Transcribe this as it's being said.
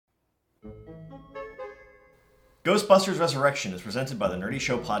Ghostbusters Resurrection is presented by the Nerdy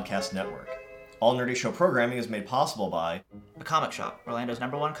Show Podcast Network. All Nerdy Show programming is made possible by The Comic Shop, Orlando's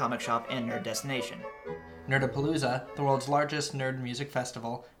 #1 comic shop and nerd destination. Nerdapalooza, the world's largest nerd music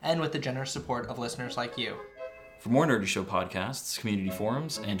festival, and with the generous support of listeners like you. For more Nerdy Show podcasts, community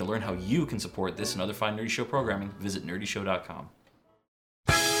forums, and to learn how you can support this and other fine Nerdy Show programming, visit nerdyshow.com.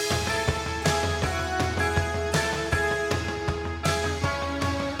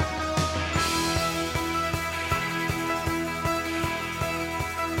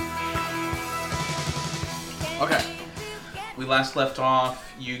 Okay. We last left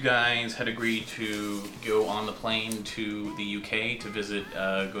off, you guys had agreed to go on the plane to the UK to visit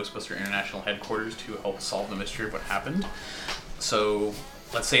Ghostbuster International Headquarters to help solve the mystery of what happened. So,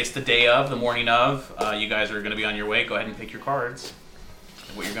 let's say it's the day of, the morning of, you guys are going to be on your way. Go ahead and pick your cards,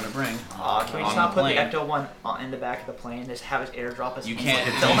 what you're going to bring. Can we just not put the Ecto-1 in the back of the plane, just have it airdrop us? You can't.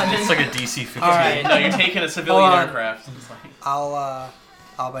 It's like a DC-15. Alright. No, you're taking a civilian aircraft. I'll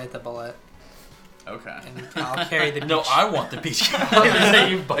bite the bullet. Okay. And I'll carry the beach. No, I want the beach. I'm going to say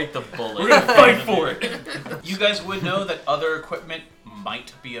you bite the bullet. We're going to fight for it. You guys would know that other equipment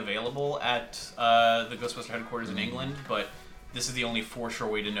might be available at the Ghostbuster headquarters in England, but this is the only for sure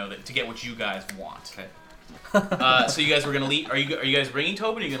way to know that to get what you guys want. Okay. So you guys were going to leave. Are you guys bringing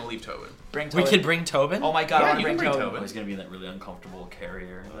Tobin or are you going to leave Tobin? Bring Tobin. We could bring Tobin? Oh my god, Yeah, I want you to can bring bring Tobin. Tobin. He's going to be in that really uncomfortable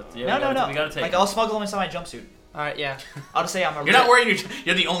carrier. No. We got to take Like, him. I'll smuggle him inside my jumpsuit. Alright, yeah. I'll just say I'm a You're not wearing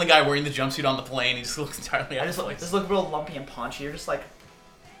you're the only guy wearing the jumpsuit on the plane. He just looks entirely I out just of look, place. real lumpy and paunchy. You're just like...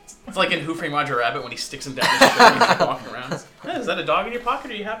 It's like in Who Framed Roger Rabbit when he sticks him down his shirt and he's walking around. Hey, is that a dog in your pocket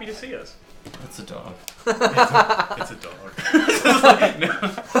or are you happy to see us? It's a dog. It's a dog.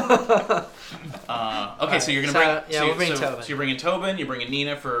 Okay, so you're gonna bring. we'll bring Tobin. So you're bringing Tobin. You're bringing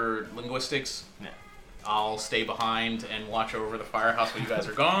Nina for linguistics. Yeah. I'll stay behind and watch over the firehouse while you guys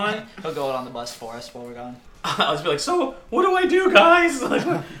are gone. He'll go out on the bus for us while we're gone. I'll just be like, so what do I do, guys? Like,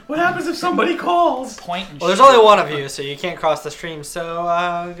 what happens if somebody calls? Point and Well, there's shoot. only one of you, so you can't cross the stream, so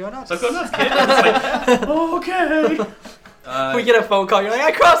go nuts. So go nuts, kid. It's like, okay. We get a phone call, you're like,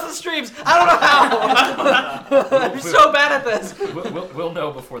 I crossed the streams! I don't know how! I'm so bad at this! We'll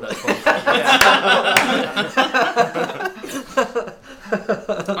know before that phone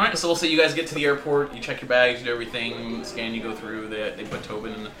call. Alright, so we'll say you guys get to the airport, you check your bags, you do everything, scan, you go through, they put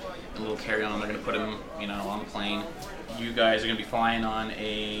Tobin in a little carry-on, they're going to put him, on the plane. You guys are going to be flying on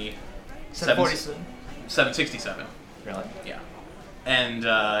a 747. 767. Really? Yeah. And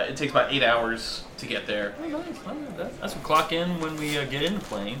it takes about 8 hours to get there. Oh, nice. That's what clock in when we get in the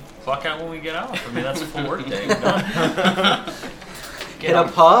plane. Clock out when we get out. I mean, that's a full work day. We're done. Hit a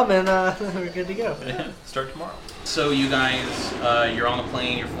pub and we're good to go. Start tomorrow. So you guys, you're on the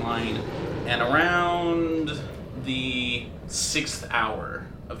plane, you're flying, and around the 6th hour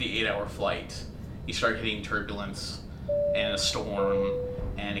of the 8-hour flight, you start hitting turbulence and a storm,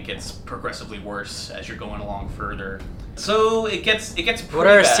 and it gets progressively worse as you're going along further. So it gets pretty What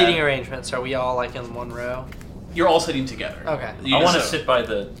are our bad. seating arrangements? Are we all like in one row? You're all sitting together. Okay. I want to sit by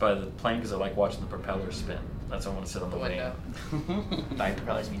the plane because I like watching the propellers spin. That's why I want to sit on the Window. By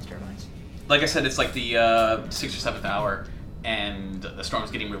propellers means turbines. Like I said, it's like the 6th or 7th hour, and the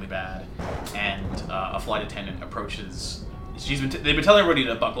storm's getting really bad, and a flight attendant approaches. They've been telling everybody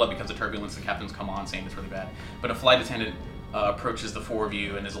to buckle up because of turbulence. The captain's come on saying it's really bad, but a flight attendant approaches the four of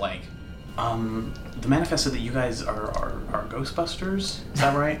you and is like, the manifest said that you guys are Ghostbusters. Is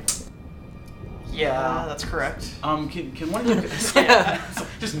that right? Yeah, that's correct. Can one of you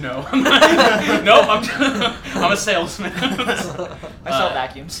just no. No, I'm a salesman. I sell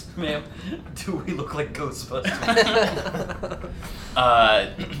vacuums. Ma'am, do we look like Ghostbusters?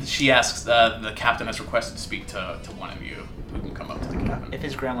 She asks, the captain has requested to speak to one of you who can come up to the cabin. If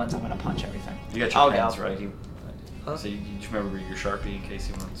his gremlins, I'm gonna punch everything. You got I'll your go. pants, right? So you remember your Sharpie in case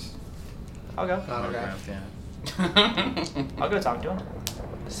he wants I'll go. autographed, yeah. I'll go talk to him.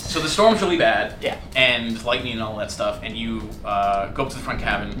 So the storm's really bad, Yeah. and lightning and all that stuff, and you go up to the front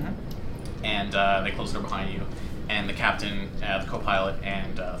cabin, and they close the door behind you, and the captain, the co-pilot,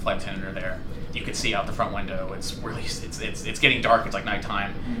 and the flight attendant are there. You can see out the front window. It's really it's getting dark. It's like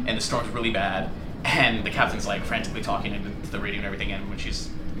nighttime, and the storm's really bad. And the captain's like frantically talking into the radio and everything. And when she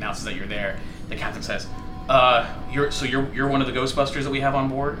announces that you're there, the captain says, "You're one of the Ghostbusters that we have on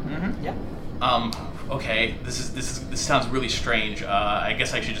board." Mm-hmm. Yeah. Okay, this sounds really strange. I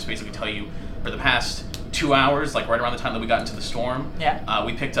guess I should just basically tell you, for the past 2 hours, like right around the time that we got into the storm,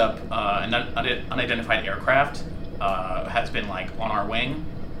 we picked up an unidentified aircraft, has been like on our wing,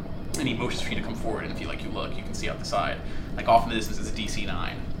 and he motions for you to come forward, and if you look, you can see out the side. Like off in the distance is a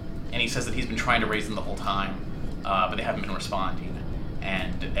DC-9. And he says that he's been trying to raise them the whole time, but they haven't been responding.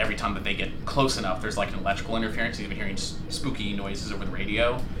 and every time that they get close enough, there's like an electrical interference. He's been hearing spooky noises over the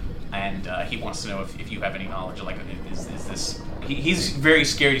radio, and he wants to know if you have any knowledge of, like, is this... He's very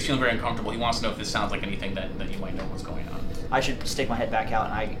scared, he's feeling very uncomfortable. He wants to know if this sounds like anything that you might know what's going on. I should stick my head back out,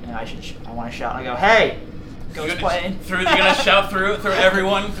 and I want to shout, and I go, hey! Ghost plane. You're gonna shout through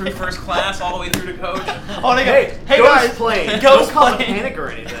everyone, through first class, all the way through to coach. Oh, and I go, hey Ghost guys! plane. Ghost Don't cause a plane. panic or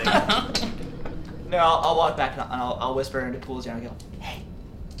anything. No, I'll walk back, and I'll whisper into Pool's ear, and I go, hey,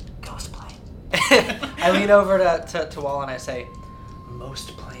 ghost plane. I lean over to Wall and I say,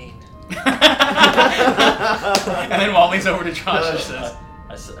 most plain. And then Wall leans over to Josh and says,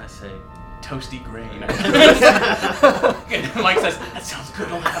 I say, toasty grain. Mike says, that sounds good.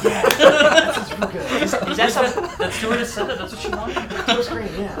 Is that something? that stewardess said that's what she wanted. Toast green,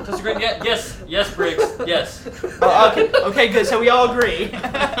 yeah. Toasty grain. Yeah, yes, Briggs, yes. Oh, okay, good. So we all agree.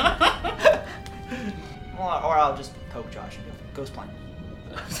 Or I'll just poke Josh and go, ghost plane.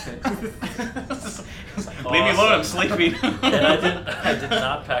 Leave me alone, I'm sleepy. And I did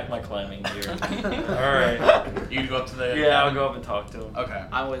not pack my climbing gear. All right. You can go up to the... Yeah, I'll go up and talk to him. Okay.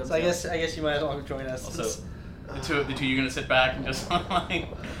 I'm with him. So I guess you might as well join us. Also, The two, you're gonna sit back and just like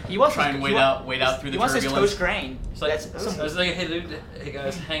He wants try his- and he wait wa- out through the He wants his turbulence. toast grain. it's like, That's I was like, hey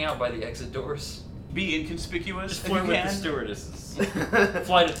guys, hang out by the exit doors. Be inconspicuous Just if you flirt with the can. stewardesses.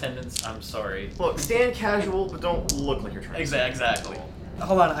 Flight attendants, I'm sorry. Look, stand casual, but don't look like you're trying. Exactly.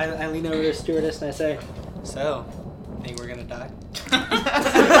 Hold on, I lean over to the stewardess and I say, so, think we're gonna die? Is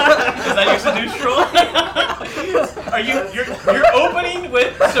that your seduce roll? Are you're opening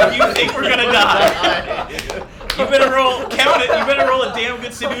with so you think we're gonna die? You better count it. You better roll a damn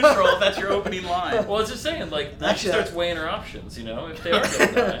good seduce roll if that's your opening line. Well, I was just saying, like, then she Actually, starts weighing her options, if they are going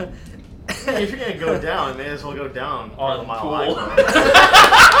to If you're gonna go down, may as well go down On the mile pool. line.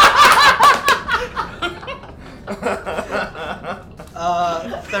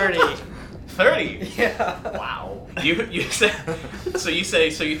 30. 30. Yeah. Wow. You say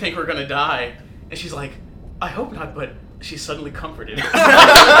so you think we're gonna die, and she's like, I hope not, but she's suddenly comforted. She's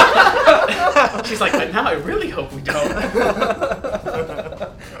like, but now I really hope we don't.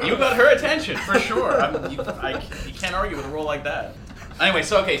 You got her attention for sure. You can't argue with a roll like that. Anyway,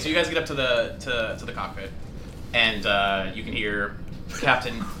 so you guys get up to the cockpit, and you can hear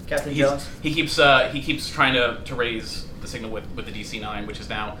Captain Jones. He keeps trying to raise the signal with the DC-9, which is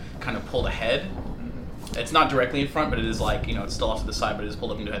now kind of pulled ahead. It's not directly in front, but it is like, it's still off to the side, but it is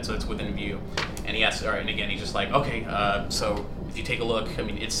pulled up into head, so it's within view. And he asks, all right, and again, he's just like, okay, so if you take a look, I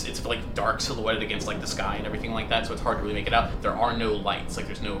mean, it's like dark silhouetted against like the sky and everything like that, so it's hard to really make it out. There are no lights, like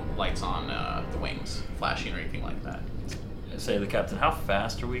there's no lights on the wings flashing or anything like that. Say the captain, how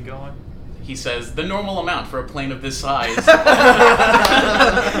fast are we going? He says, the normal amount for a plane of this size.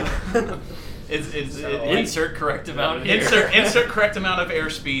 Insert correct amount here. Insert correct amount of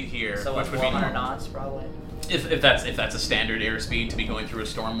airspeed here, So which like would be 400 normal. knots, probably. If that's a standard airspeed to be going through a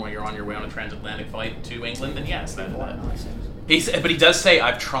storm while you're on your way on a transatlantic flight to England, then yes. 400 knots. But he does say,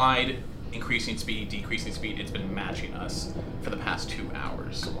 I've tried increasing speed, decreasing speed. It's been matching us for the past 2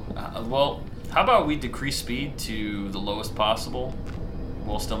 hours. Well, how about we decrease speed to the lowest possible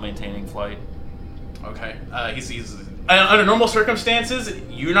while still maintaining flight? Okay. He's under normal circumstances,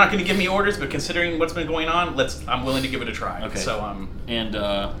 you're not going to give me orders, but considering what's been going on, I'm willing to give it a try. Okay. So And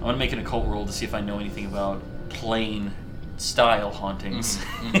I'm gonna make an occult roll to see if I know anything about plane style hauntings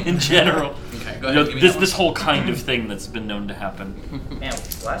in general. Okay, go ahead. Give me that This whole kind of thing that's been known to happen. Man,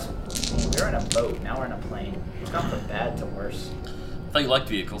 we were in a boat, now we're in a plane. It's gone from bad to worse. I thought you liked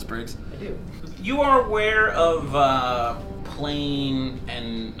vehicles, Briggs. I do. You are aware of plane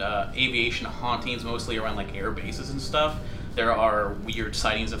and aviation hauntings, mostly around like air bases and stuff. There are weird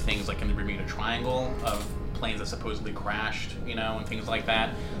sightings of things like in the Bermuda Triangle of planes that supposedly crashed, and things like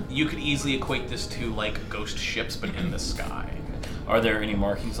that. You could easily equate this to like ghost ships, but in the sky. Are there any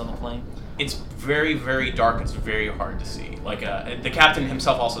markings on the plane? It's very, very dark. It's very hard to see. Like the captain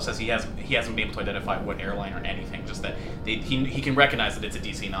himself also says he hasn't been able to identify what airline or anything. Just that he can recognize that it's a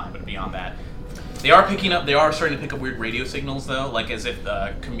DC-9, but beyond that, they are starting to pick up weird radio signals though, like as if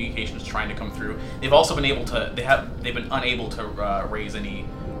communication is trying to come through. They've also been they've been unable to raise any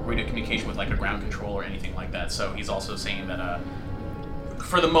radio communication with like a ground control or anything like that. So he's also saying that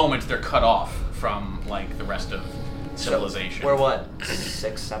for the moment they're cut off from like the rest of civilization. So we're what,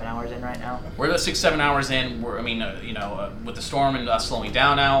 6-7 hours in right now? We're about 6-7 hours in. With the storm and us slowing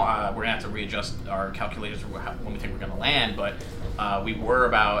down now, we're gonna have to readjust our calculations when we think we're gonna land. But we were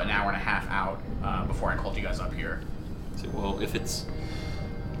about an hour and a half out before I called you guys up here. So, well, if it's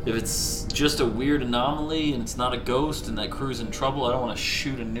just a weird anomaly and it's not a ghost and that crew's in trouble, I don't want to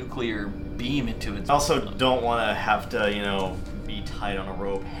shoot a nuclear beam into it. I also don't want to have to, be walkie-talkie tied on a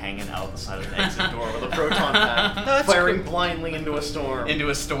rope hanging out the side of the exit door with a proton pack, firing blindly into a storm.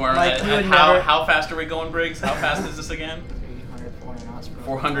 Like, we would never- How fast are we going, Briggs? How fast is this again? 300, 400 knots.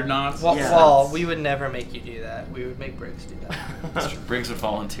 400 knots? Well, we would never make you do that. We would make Briggs do that. Briggs would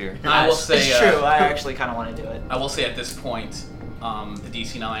volunteer. I will say, it's true. I actually kind of want to do it. I will say at this point, the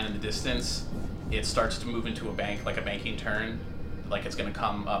DC-9 in the distance, it starts to move into a banking turn, like it's going to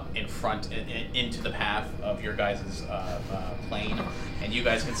come up in front, into the path of your guys' plane, and you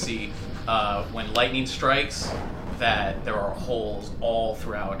guys can see when lightning strikes that there are holes all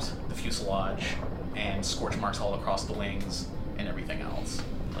throughout the fuselage and scorch marks all across the wings and everything else.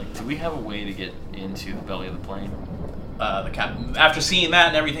 Like, do we have a way to get into the belly of the plane? The captain, after seeing that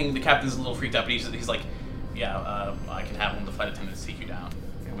and everything, the captain's a little freaked out, but he's like, yeah, I can have one of the flight attendants take you down.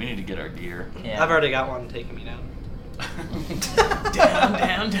 Yeah, we need to get our gear. Yeah. I've already got one taking me down.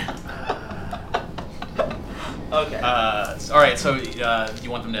 down. Okay. All right, so you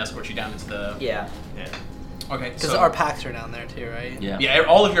want them to escort you down into the... Yeah. Okay, Because so... our packs are down there too, right? Yeah. Yeah,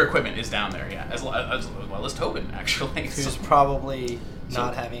 all of your equipment is down there, yeah. As well as Tobin, actually. Who's So- probably So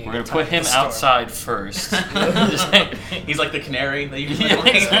not having a we're good gonna put time at him the store. outside first. He's like the canary that you Yeah,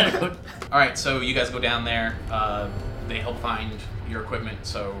 exactly. All right, so you guys go down there. They help find your equipment.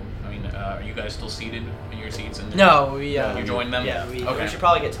 So, I mean, are you guys still seated in your seats? And No, we. you join them. Yeah. Okay. We should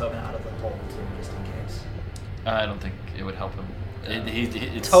probably get Tobin out of the hole too, just in case. I don't think it would help him.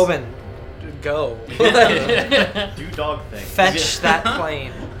 It's Tobin, go. Do dog thing. Fetch that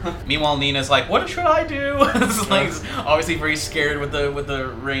plane. Meanwhile, Nina's like, "What should I do?" It's like, he's obviously very scared with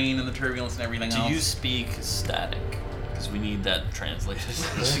the rain and the turbulence and everything Do else. you speak static? Because we need that translated.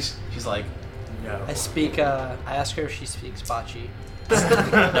 She's like, "No." I speak. I ask her if she speaks Bocce.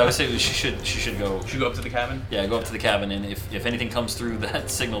 No, I would say she should go. Should we go up to the cabin? Yeah, go up to the cabin, and if anything comes through that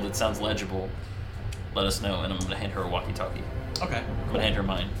signal that sounds legible, let us know, and I'm gonna hand her a walkie-talkie. Okay. I'm gonna hand her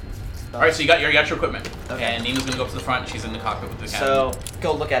mine. All right, so you got your equipment. Okay. And Nina's gonna go up to the front. She's in the cockpit with the cabin. So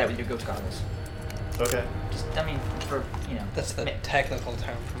go look at it with your ghost goggles. Okay. Just, I mean, for That's the ma- technical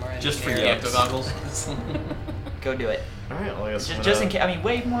term from our Just for engineer. the ecto goggles. go do it. Alright, well, I guess Just in case. I mean,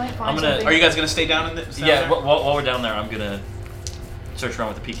 Wade might find I'm gonna- something. Are you guys gonna stay down in the? down Yeah, there? while we're down there, I'm gonna search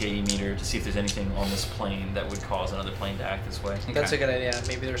around with the PKE meter to see if there's anything on this plane that would cause another plane to act this way. That's a Okay. good idea.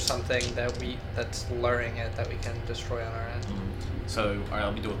 Maybe there's something that's luring it that we can destroy on our end. So, all right,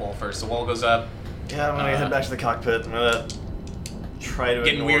 let me do with Wall first. So Wall goes up. Yeah, I'm gonna head back to the cockpit. I'm gonna try to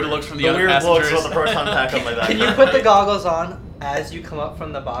Getting ignore weird looks from the other weird passengers. looks with the proton pack on my back. Can you put the goggles on as you come up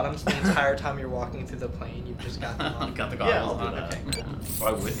from the bottom, so the entire time you're walking through the plane, you've just got them on? Got the Yeah, goggles I'll on. do that. Okay. Cool.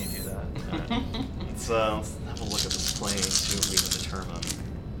 Why wouldn't you do that? Let's have a look at this plane, see what we can determine.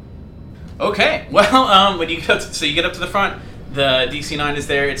 Okay. Well, when you get so you get up to the front, the DC-9 is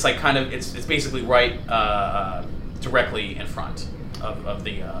there. It's like kind of it's basically right directly in front of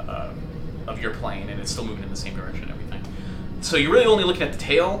the of your plane, and it's still moving in the same direction and everything. So you're really only looking at the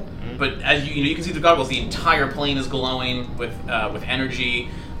tail, but as you can see the goggles, the entire plane is glowing with energy.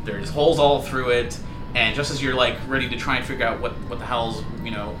 There's holes all through it, and just as you're like ready to try and figure out what the hell's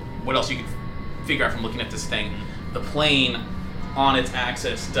what else you can figure out from looking at this thing, the plane on its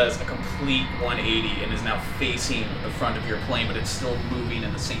axis does a complete 180 and is now facing the front of your plane, but it's still moving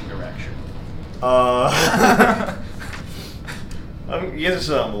in the same direction. You guys are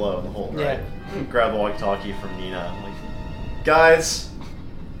still down below in the hole, right? Yeah. I'm gonna grab the walkie-talkie from Nina. I'm like, guys,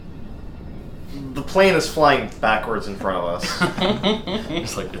 the plane is flying backwards in front of us.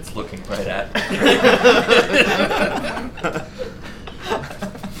 It's like it's looking right at.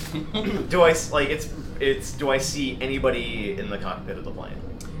 Do I like it's? Do I see anybody in the cockpit of the plane?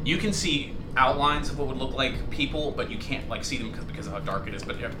 You can see outlines of what would look like people, but you can't like see them because of how dark it is.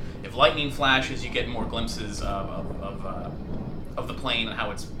 But if lightning flashes, you get more glimpses of the plane and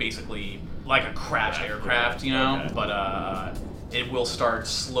how it's basically like a crashed aircraft, Okay. But it will start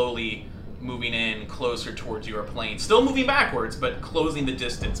slowly moving in closer towards your plane, still moving backwards, but closing the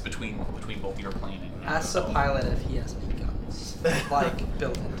distance between both your plane and Ask the pilot if he has any guns, like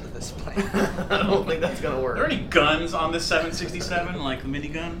built into this plane. I don't think that's gonna work. Are there any guns on this 767, like the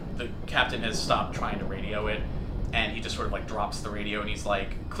minigun? The captain has stopped trying to radio it, and he just sort of like drops the radio, and he's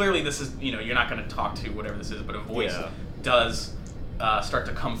like, clearly this is, you're not going to talk to whatever this is, but a voice does start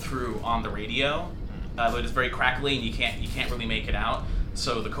to come through on the radio, but it's very crackly, and you can't really make it out.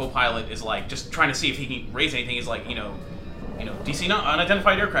 So the co-pilot is like just trying to see if he can raise anything. He's like, DC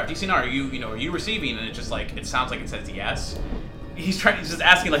unidentified aircraft, DC are you receiving? And it's just like, it sounds like it says yes. He's just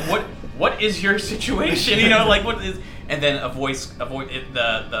asking like, what is your situation? Like what is? And then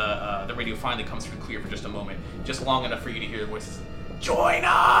the radio finally comes through clear for just a moment, just long enough for you to hear the voices. Join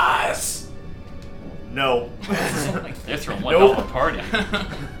us. No. They're throwing one hell of a party.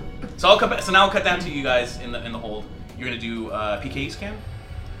 So I'll cut back, so now I'll cut down to you guys in the hold. You're gonna do PKE scan.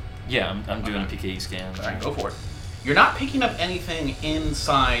 Yeah, I'm doing a PKE scan. All right, go for it. You're not picking up anything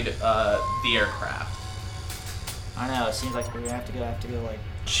inside the aircraft. I don't know. It seems like we're gonna have to go like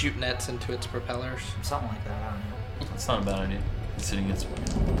Shoot nets into its propellers. something like that. I don't know. That's not a bad idea. Considering its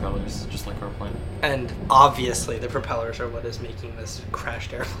propellers, just like our plane. And obviously, the propellers are what is making this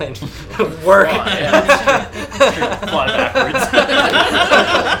crashed airplane work. Fly backwards.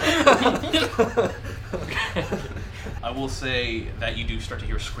 I will say that you do start to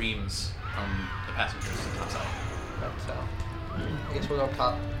hear screams from the passengers outside. So, I guess we'll go up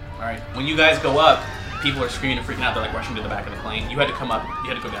top. All right. When you guys go up, people are screaming and freaking out. They're like rushing to the back of the plane. You had to come up. You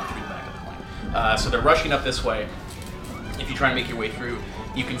had to go down through the back of the plane. So they're rushing up this way. If you try and make your way through,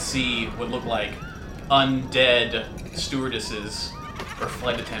 you can see what look like undead stewardesses or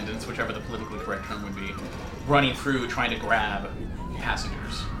flight attendants, whichever the politically correct term would be, running through trying to grab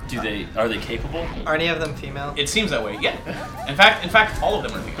passengers. Are they capable? Are any of them female? It seems that way. Yeah. In fact, all of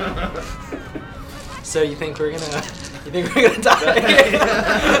them are female. So you think we're gonna die?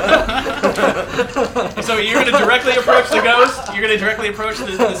 So you're gonna directly approach the ghost? You're gonna directly approach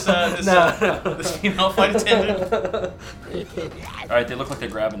this female flight attendant? Alright, they look like they're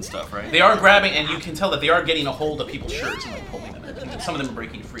grabbing stuff, right? They are grabbing, and you can tell that they are getting a hold of people's shirts and like pulling them in. Some of them are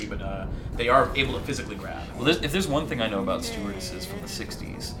breaking free, but they are able to physically grab. Well, if there's one thing I know about stewardesses from the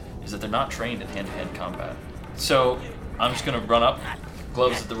 60s, is that they're not trained in hand-to-hand combat. So I'm just gonna run up,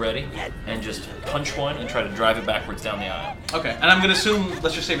 gloves at the ready, and just punch one and try to drive it backwards down the aisle. Okay, and I'm gonna assume,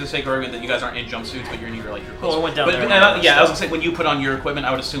 let's just say for the sake of argument, that you guys aren't in jumpsuits, but you're in your clothes. Well, I went down there. I was gonna say when you put on your equipment,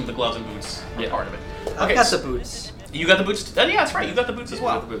 I would assume the gloves and boots are part of it. I've got the boots. You got the boots? Yeah, that's right. You got the boots as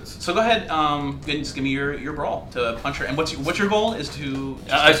well. I got the boots. So go ahead, just give me your brawl to punch her. And what's your goal? Is to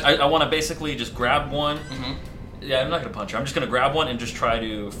I want to basically just grab one. Mm-hmm. Yeah, I'm not gonna punch her. I'm just gonna grab one and just try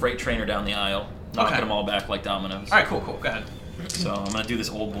to freight train her down the aisle, knocking them all back like dominoes. All right, cool. Go ahead. So I'm gonna do this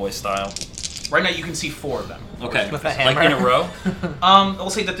old boy style. Right now you can see 4 of them. Okay. With a hammer. Like in a row. I'll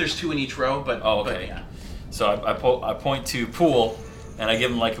say that there's 2 in each row, but Oh, okay. But, yeah. So I point to Pool, and I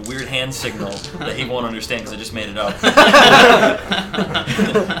give him like a weird hand signal that he won't understand because I just made it up.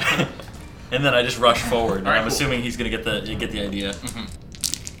 And then I just rush forward. And I'm assuming he's gonna get the idea. Mm-hmm.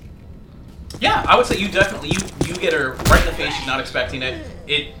 Yeah, I would say you definitely you get her right in the face. She's not expecting it.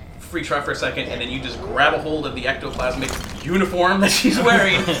 It freaks her out for a second, and then you just grab a hold of the ectoplasmic uniform that she's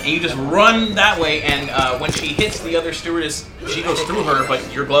wearing, and you just run that way. And when she hits the other stewardess, she goes through her, but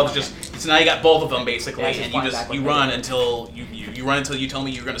your gloves just. So now you got both of them basically, and you run until you run until you tell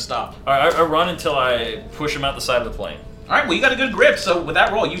me you're gonna stop. All right, I run until I push him out the side of the plane. All right, well you got a good grip, so with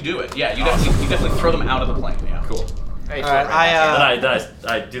that roll you do it. Yeah, you definitely throw them out of the plane. Yeah, cool. Right, All right, Then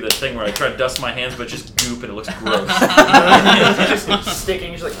I do the thing where I try to dust my hands, but just goop and it looks gross. just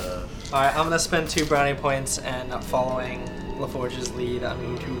sticking. You're just like. All right, I'm gonna spend 2 brownie points, and following LaForge's lead, I'm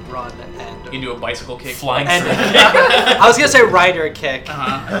going to run and. You can do a bicycle kick. Flying And circle. I was gonna say rider kick,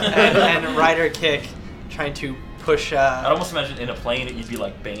 Uh-huh. and rider kick, trying to push. I'd almost imagine in a plane you'd be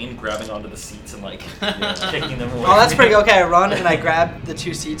like Bane, grabbing onto the seats and like kicking them away. Oh, that's pretty good. Okay, I run and I grab the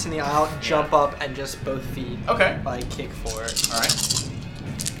 2 seats in the aisle, jump up, and just both feet. Okay. Like kick forward. All right.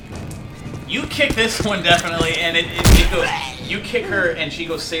 You kick this one definitely, and it goes. You kick her, and she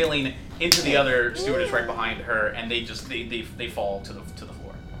goes sailing into the other stewardess right behind her, and they fall to the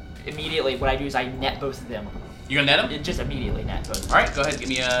floor. Immediately, what I do is I net both of them. You gonna net them? It just immediately net both of them. All right, go ahead. Give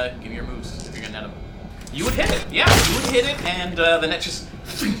me your moves if you're gonna net them. You would hit it. Yeah, you would hit it, and the net just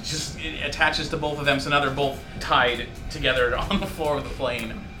it attaches to both of them, so now they're both tied together on the floor of the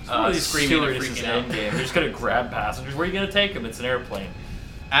plane, screaming and freaking out. They're just gonna grab passengers. Where are you gonna take them? It's an airplane.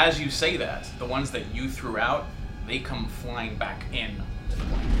 As you say that, the ones that you threw out, they come flying back in to the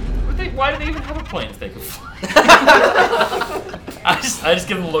plane. Why do they even have a plane if they could fly? I just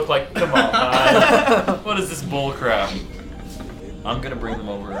give them a look like, come on, what is this bull crap? I'm gonna bring them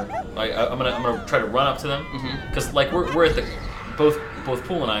over. I'm gonna try to run up to them because like we're at the both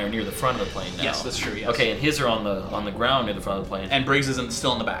Pool and I are near the front of the plane now. Yes, that's true. Yes. Okay, and his are on the ground near the front of the plane. And Briggs is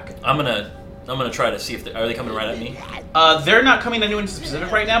still in the back. I'm gonna try to see if are they coming right at me? They're not coming anyone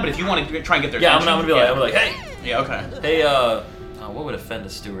specific right now, but if you want to try and get their attention, I'm gonna be like, hey, yeah, okay. hey, what would offend a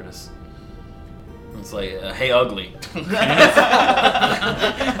stewardess? It's like, hey, ugly. That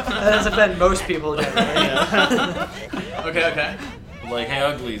has offended most people generally. Okay. Like, hey,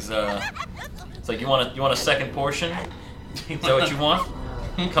 uglies. It's like you want a second portion? Is that what you want?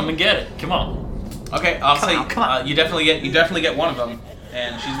 Come and get it. Come on. Okay, I'll say you definitely get one of them,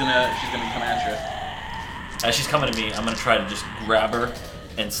 and she's gonna come at you. As she's coming to me, I'm gonna try to just grab her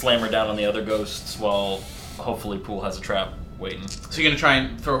and slam her down on the other ghosts while hopefully Pool has a trap waiting. So you're gonna try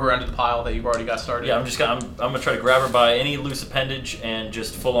and throw her under the pile that you've already got started? Yeah, I'm gonna try to grab her by any loose appendage and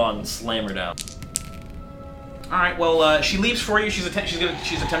just full on slam her down. All right. Well, she leaps for you. She's attempting to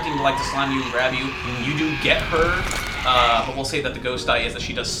like to slime you and grab you. You do get her, but we'll say that the ghost die is that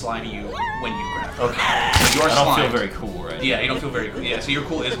she does slime you when you grab her. Okay. So you're I don't slimed. feel very cool, right? Yeah, you don't feel very cool. Yeah, so your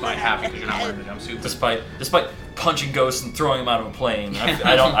cool is by half because you're not wearing the jumpsuit. Despite punching ghosts and throwing them out of a plane,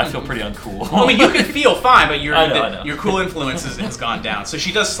 I feel pretty uncool. I mean, you can feel fine, but I know. your cool influence has gone down. So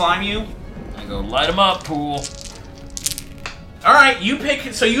she does slime you. I go, light them up, Pool. All right,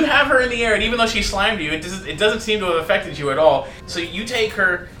 so you have her in the air, and even though she slimed you, it doesn't seem to have affected you at all. So you take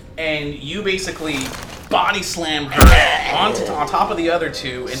her, and you basically body slam her on top of the other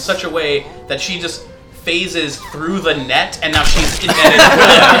two in such a way that she just phases through the net, and now she's in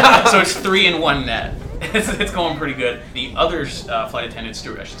netted. So it's 3 in 1 net. It's going pretty good. The other flight attendant,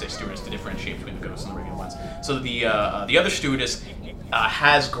 stewardess to differentiate between the ghosts and the regular ones. So the other stewardess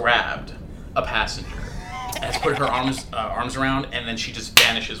has grabbed a passenger, has put her arms around, and then she just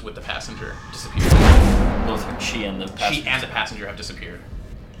vanishes with the passenger, disappears. Both she and the passenger. She and the passenger have disappeared.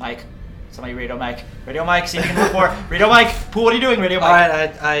 Mike, somebody radio Mike. Radio Mike, see if you can move forward. Radio Mike, Pool, what are you doing, Radio Mike?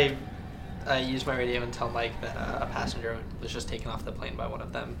 Alright, I use my radio and tell Mike that a passenger was just taken off the plane by one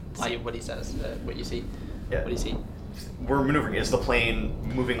of them. See what he says. What you see? Yeah. What do you see? We're maneuvering. Is the plane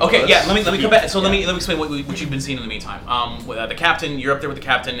moving? Okay, with yeah. us? Let me come back. So let me explain what you've been seeing in the meantime. The captain, you're up there with the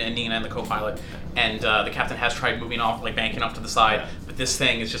captain and Nina and the co-pilot, and the captain has tried moving off, like banking off to the side, but this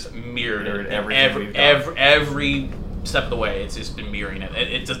thing is just mirrored every step of the way. It's just been mirroring it.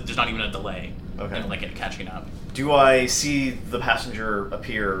 There's not even a delay. Okay. In, like it catching up. Do I see the passenger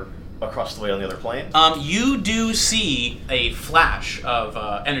appear across the way on the other plane? You do see a flash of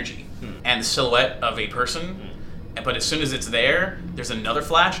energy and the silhouette of a person. But as soon as it's there, there's another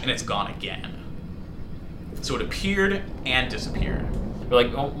flash, and it's gone again. So it appeared and disappeared. We're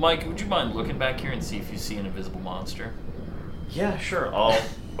like, oh, Mike, would you mind looking back here and see if you see an invisible monster? Yeah, sure. I'll.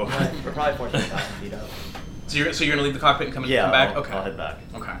 Okay. We're probably 14,000 feet up. So you're gonna leave the cockpit and come back? Okay. I'll head back.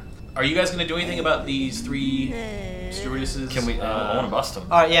 Okay. Are you guys gonna do anything about these 3 stewardesses? Can we? I want to bust them.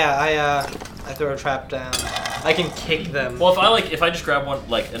 Alright, yeah, I throw a trap down. I can kick them. Well, if I just grab one,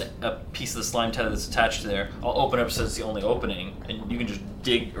 like a piece of the slime tether that's attached to there, I'll open up so it's the only opening, and you can just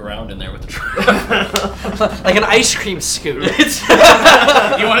dig around in there with the trap. Like an ice cream scoop.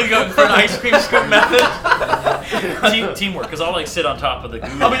 You want to go for an ice cream scoop method? Teamwork, because I'll like sit on top of the goo.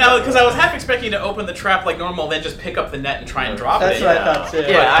 I mean, because I was half expecting to open the trap like normal, then just pick up the net and try and drop That's it. what I thought too.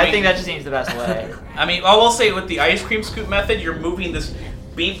 Yeah, I I mean- think that just seems the best way. I mean, I will say with the ice cream scoop method, you're moving this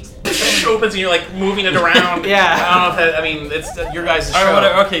beam opens and you're like moving it around. Yeah. I don't know if that. I mean, it's your guys' show. All right,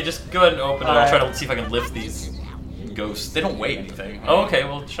 whatever. Okay, just go ahead and open it. I'll Alright. try to see if I can lift these ghosts. They don't weigh anything. Oh, okay.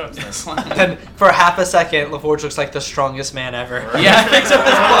 Well, shucks. then. And for half a second, LaForge looks like the strongest man ever. Yeah. Picks up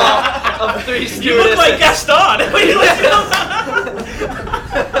this ball of 3 stewardesses. You look like Gaston.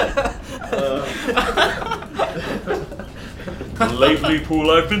 Lately,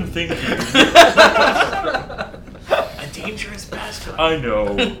 Pool, I've been thinking. A dangerous bastard. I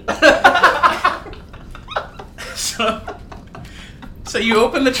know. So you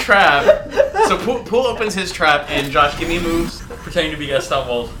open the trap. So Pool opens his trap, and Josh, give me moves. Pretending to be Gaston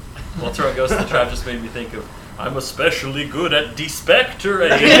while throwing ghosts in the trap just made me think of, I'm especially good at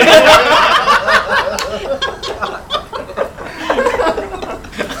despectorating.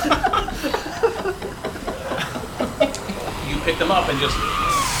 You pick them up and just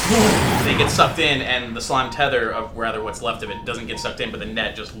they get sucked in, and the slime tether, of rather what's left of it, doesn't get sucked in, but the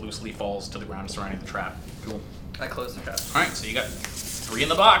net just loosely falls to the ground surrounding the trap. Cool. I close the trap. All right, so you got 3 in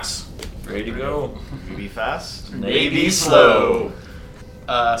the box. Ready to go. Maybe fast, Maybe slow.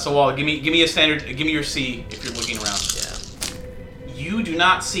 So Wall, give me a standard. Give me your C if you're looking around. Yeah. You do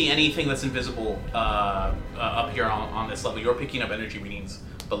not see anything that's invisible up here on this level. You're picking up energy readings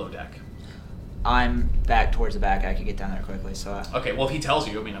below deck. I'm back towards the back. I could get down there quickly, so. Okay, well if he tells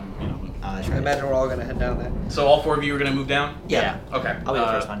you, I mean, That's I right. imagine we're all gonna head down there. So all 4 of you are gonna move down. Yeah. Okay. I'll be the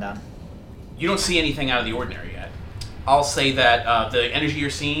first one down. You don't see anything out of the ordinary yet. I'll say that the energy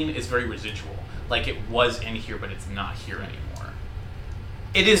you're seeing is very residual. Like it was in here, but it's not here anymore.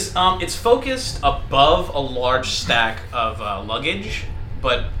 It is. It's focused above a large stack of luggage,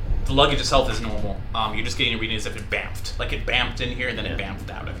 but the luggage itself is normal. You're just getting a reading as if it bamfed. Like it bamfed in here, and then it bamfed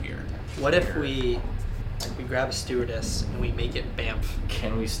out of here. What if we grab a stewardess and we make it bamf?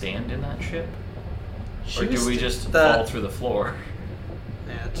 Can we stand in that ship? She Or do was we just the- fall through the floor?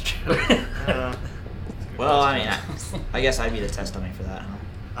 Yeah, that's true. Well, I mean, I guess I'd be the test dummy for that, huh?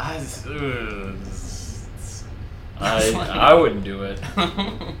 I wouldn't do it.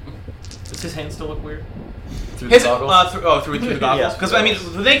 Does his hand still look weird? Through the His, goggles? through the goggles. Because I mean,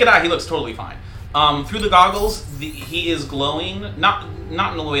 the naked eye, he looks totally fine. Through the goggles, he is glowing. Not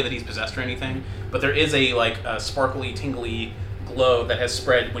in the way that he's possessed or anything, but there is a sparkly, tingly glow that has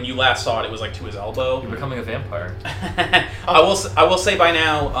spread. When you last saw it, it was like to his elbow. You're becoming a vampire. I will say by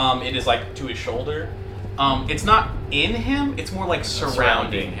now, it is like to his shoulder. It's not in him. It's more like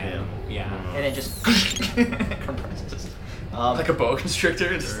surrounding him. Yeah. And it just compresses. Like a boa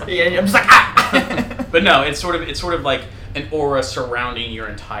constrictor. Just like, Yeah, I'm just like ah. but no, it's sort of like an aura surrounding your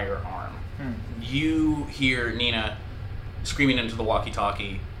entire arm. You hear Nina screaming into the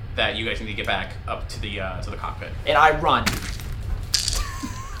walkie-talkie that you guys need to get back up to the cockpit. And I run.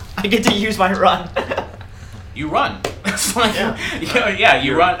 I get to use my run. You run. It's like, Yeah.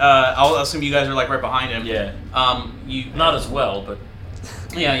 you run. I'll assume you guys are like right behind him. Yeah. You Not as well, but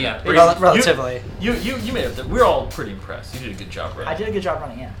yeah. Relatively. you made it. We're all pretty impressed. You did a good job, right? I did a good job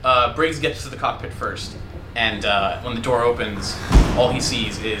running, yeah. Briggs gets to the cockpit first, and when the door opens, all he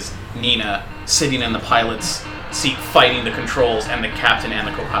sees is Nina sitting in the pilot's seat fighting the controls, and the captain and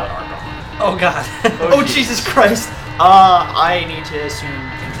the co-pilot are gone. Oh god. Oh, Jesus Christ. I need to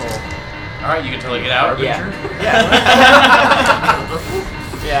assume control. All right, you can totally get out. Yeah.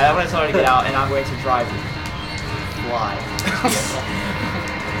 Yeah, I'm going to tell her to get out, and I'm going to drive fly.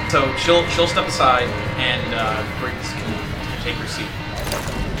 So she'll step aside, and Briggs can take her seat.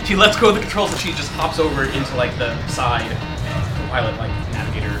 She lets go of the controls, and she just hops over into like the side pilot like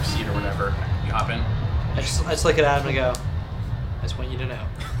navigator seat or whatever. You hop in. I just look at Adam and go, I just want you to know,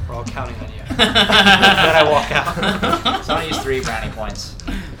 we're all counting on you. Then I walk out. So I'm going to use 3 brownie points.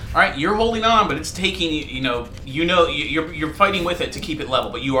 All right, you're holding on, but it's taking you're fighting with it to keep it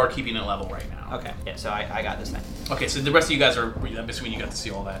level, but you are keeping it level right now. Okay, yeah, so I got this thing. Okay, so the rest of you guys are. I'm assuming you got to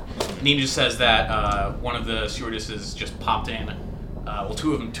see all that. Nina just says that one of the stewardesses just popped in. Well,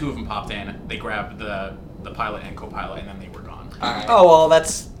 two of them popped in. They grabbed the pilot and co-pilot, and then they were gone. All right. Oh, well,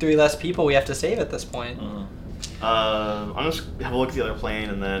 that's 3 less people we have to save at this point. I'm just have a look at the other plane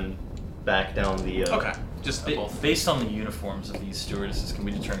and then back down the. Okay, just both. Based on the uniforms of these stewardesses, can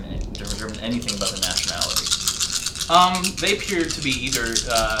we determine anything about the nationality? They appear to be either.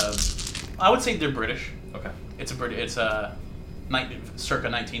 I would say they're British. Okay. It's circa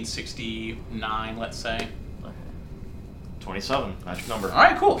 1969, let's say. 27. Magic number. All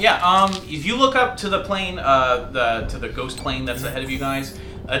right, cool. Yeah. If you look up to the plane, to the ghost plane that's ahead of you guys,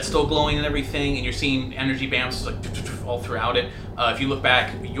 it's still glowing and everything, and you're seeing energy bounces like all throughout it. If you look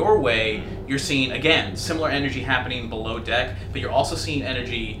back your way, you're seeing again similar energy happening below deck, but you're also seeing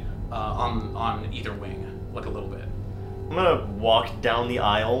energy on either wing, like a little bit. I'm gonna walk down the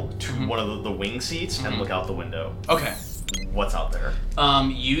aisle to one of the wing seats and look out the window. Okay. What's out there?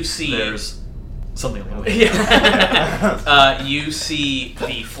 You see. There's something like that. Yeah. You see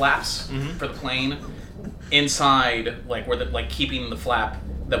the flaps for the plane inside, like where like keeping the flap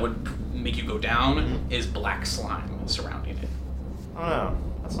that would make you go down is black slime surrounding it. Oh no,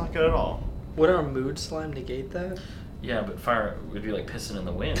 that's not good at all. Would our mood slime negate that? Yeah, but fire would be like pissing in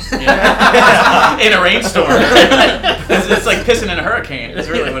the wind. In a rainstorm. It's like pissing in a hurricane. It's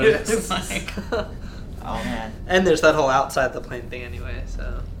really what it is. Like. Oh man. And there's that whole outside the plane thing anyway,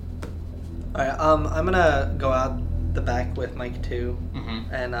 so. Alright, I'm gonna go out the back with Mike too,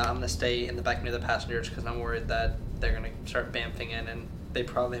 and I'm gonna stay in the back near the passengers because I'm worried that they're gonna start bamfing in and they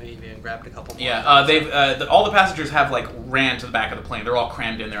probably maybe even grabbed a couple more. Yeah, they've all the passengers have like ran to the back of the plane. They're all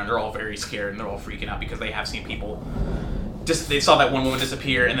crammed in there and they're all very scared and they're all freaking out because they have seen people. They saw that one woman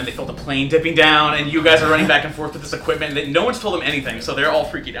disappear and then they felt the plane dipping down and you guys are running back and forth with this equipment. No one's told them anything, so they're all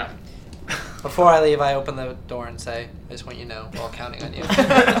freaking out. Before I leave, I open the door and say, I just want you to know, we're all counting on you.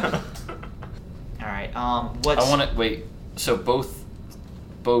 All right. What's... I want to wait. So both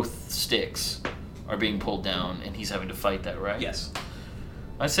sticks are being pulled down, and he's having to fight that, right? Yes.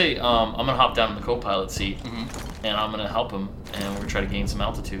 I say I'm gonna hop down in the co-pilot seat, and I'm gonna help him, and we're gonna try to gain some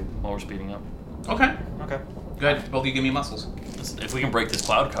altitude while we're speeding up. Okay. Okay. Go ahead. Both of you give me muscles. If we can break this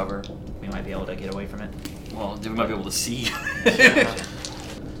cloud cover, We might be able to get away from it. well, we might be able to see.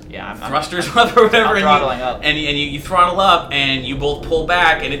 Yeah, I'm Thrusters, whatever, I'm throttling up. And you throttle up, and you both pull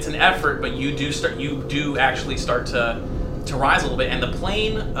back, and it's an effort, but you do actually start to rise a little bit. And the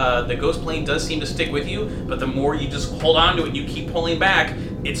plane, the ghost plane, does seem to stick with you, but the more you just hold on to it, and you keep pulling back,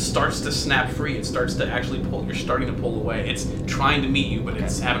 it starts to snap free. It starts to actually pull. You're starting to pull away. It's trying to meet you, but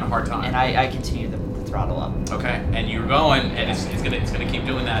it's having a hard time. And I continue the throttle up. Okay, and you're going, and it's gonna keep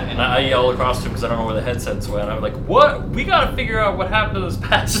doing that. And I yell across to him because I don't know where the headset's at. I'm like, "What? We gotta figure out what happened to those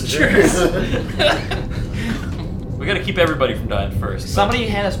passengers. We gotta keep everybody from dying first." Somebody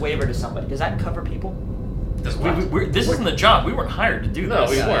hand us waiver to somebody. Does that cover people? This isn't the job. We weren't hired to do No,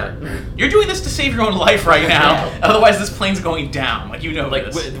 this. we weren't. You're doing this to save your own life right now. Otherwise, this plane's going down. Like, you know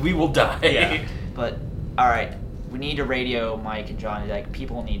Like, this. we will die. Yeah. But all right, we need to radio Mike and John. Like,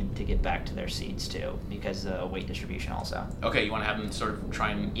 people need to get back to their seats too because of weight distribution also. Okay, you want to have them sort of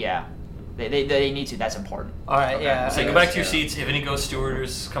try and... Yeah, they need to. That's important. All right, Okay. yeah. So I go back guess, to your yeah. seats. If any ghost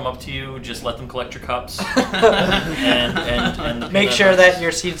stewardess come up to you, just let them collect your cups. and Make sure that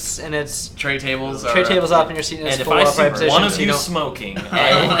your seats and its Tray tables tray tables up and your seat in its And if full I upright see position. one of so you don't- smoking,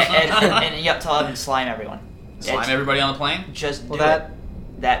 And you have to tell them to slime everyone. Slime It's- everybody on the plane? Just Will do that it.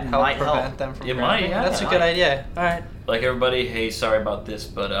 That help might prevent help. them from It grabbing? might, Yeah, that's yeah. a good idea. All right. like everybody, hey, sorry about this,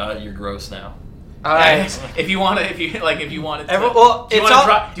 but you're gross now. All right. If you want to, if you wanted to... Well, do you it's wanna all,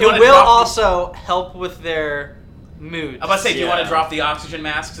 drop- do you it wanna will drop the- also help with their mood. I'm about to say, do you want Yeah. to drop the oxygen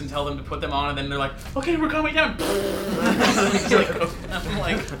masks and tell them to put them on, and then they're like, okay, we're coming down. I'm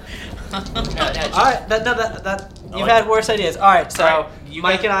like... All right, you've like had it. worse ideas. All right, so All right, you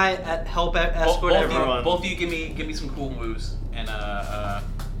Mike guys- and I help Both, escort everyone. both of you give me some cool moves and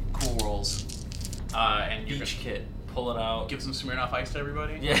cool rolls. And you're Beach kit, pull it out. give some Smirnoff Ice to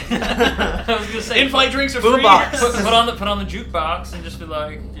everybody. Yeah. I was gonna say In-flight drinks are Boom free. box. put on the jukebox and just be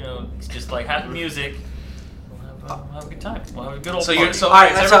like, just like happy music. We'll have a good time. We'll have a good old So party. you're so All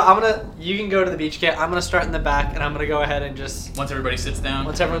right, alright, so you can go to the beach kit. I'm gonna start in the back, and I'm gonna go ahead and just once everybody sits down.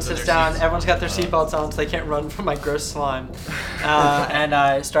 once everyone to sits their down, seats. everyone's got their seatbelts on, so they can't run from my gross slime. And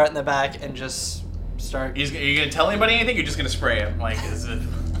I start in the back and just start. Are you gonna tell anybody anything? You're just gonna spray it. Like, is it?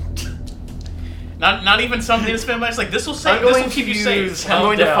 Not even something to spend much. Like, this will save. I'm This going will keep you to safe. use. I'm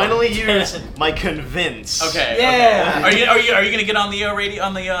going to Countdown. finally use my convince. Okay. Yeah. Okay. Are you gonna get on the radio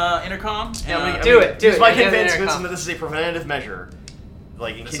on the intercom? Yeah, I'm gonna- Do it. Use my Get in convince. there, Convince come. them that this is a preventative measure.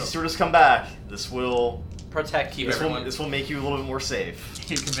 Like in This case will- stewardess come back, this will Protect you. Keep everyone- this will make you a little bit more safe.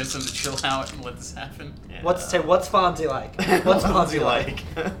 You convince them to chill out and let this happen. Yeah. What's Fonzie like? What's Fonzie Fonzie like?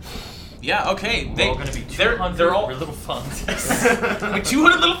 Yeah. Okay. We're all gonna be 200 they're all little funds. with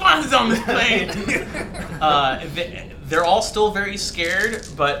 200 little fonzies on this plane. They're all still very scared,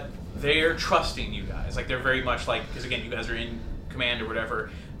 but they're trusting you guys. Like, they're very much like, because again, you guys are in command or whatever.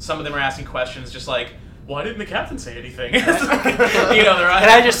 Some of them are asking questions just like, why didn't the captain say anything? They're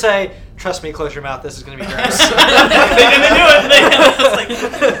And I just say, trust me, close your mouth. This is gonna be gross. and they do it. It's like,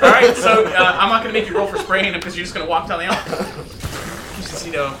 all right, so I'm not going to make you roll for spraying them because you're just going to walk down the aisle. Just,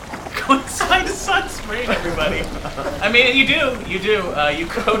 going side to side spraying everybody. I mean, you do. You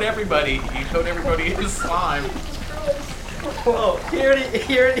coat everybody. You coat everybody in slime. Oh, he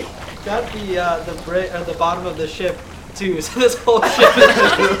already got the bottom of the ship too. So this whole ship is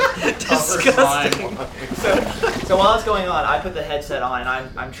disgusting. So while it's going on, I put the headset on and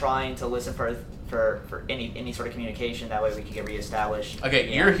I'm trying to listen for any sort of communication. That way we can get reestablished. Okay,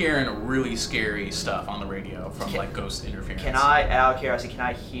 Yeah. you're hearing really scary stuff on the radio from like ghost interference. Can I, out of curiosity, can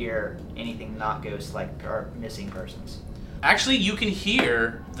I hear anything not ghosts or missing persons? Actually, you can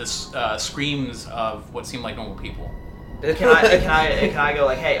hear the screams of what seem like normal people. Can I go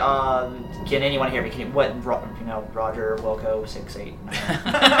like, hey, can anyone hear me? Can you, Roger Wilco 689.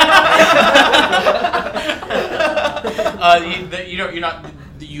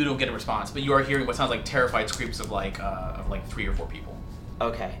 You don't get a response, but you are hearing what sounds like terrified screams of like 3 or 4 people.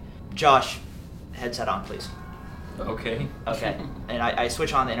 Okay, Josh, headset on, please. Okay. Okay, and I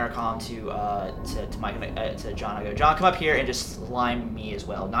switch on the intercom to Mike to John. I go, John, come up here and just slime me as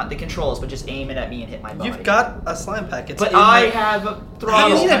well. Not the controls, but just aim it at me and hit my body. You've got a slime pack. It's But in I the- have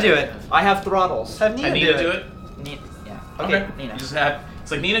throttles. You need to do it. I have throttles. Have Nina, And do Nina it. do it. Yeah. Okay, Nina. You just have. It's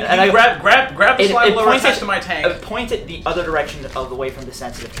like Nina. And Can you I- grab the slime blower attached to my tank. Point it the other direction away from the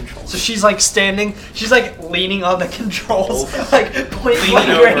sensitive controls. So she's like standing. She's like leaning on the controls, like point Leaning blank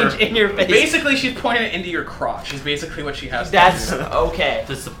over. range in your face. Basically, she's pointing it into your crotch. Is basically what she has. to That's do. okay.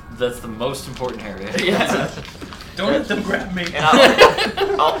 That's the most important area. Yeah. Don't let them grab me. And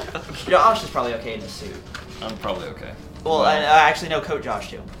Josh is probably okay in the suit. I'm probably okay. Well, I actually know Coat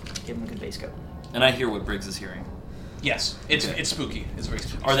Josh too. Give him a good base coat. And I hear what Briggs is hearing. Yes, it's spooky. It's very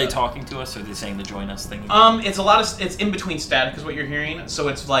spooky. Are they stuff. talking to us? Or are they saying the join us thing? It's a lot of it's in between static is what you're hearing. So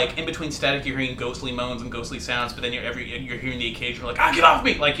it's like in between static you're hearing ghostly moans and ghostly sounds, but then you're hearing the occasional like get off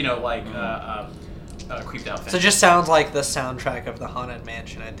me, like creeped out thing. So it just sounds like the soundtrack of the Haunted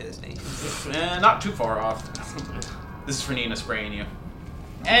Mansion at Disney. Not too far off. This is for Nina spraying you,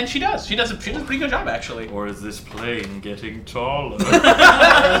 and she does a pretty good job actually. Or is this plane getting taller?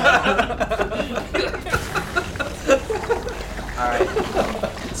 All right.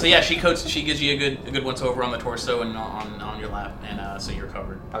 So yeah, she gives you a good once over on the torso and on your lap, and so you're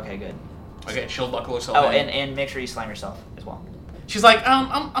covered. Okay, good. Okay, she'll buckle herself Oh, in. and make sure you slime yourself as well. She's like,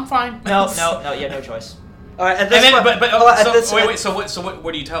 I'm fine. No, you have no choice. All right, at And this then, point, So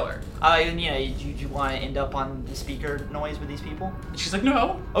what do you tell her? And you want to end up on the speaker noise with these people? She's like,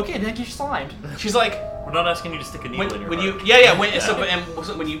 no. Okay, then you're slimed. She's like, We're not asking you to stick a needle in your heart.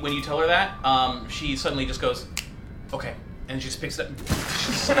 When you tell her that, she suddenly just goes, okay, and she just picks it up.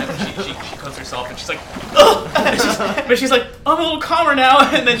 She cuts herself, and she's like, ugh! But she's like, I'm a little calmer now,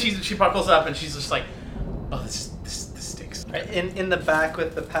 and then she buckles up, and she's just like, oh, this stinks. in the back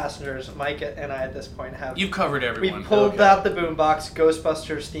with the passengers, Mike and I at this point have. You've covered We everyone. pulled out the boombox,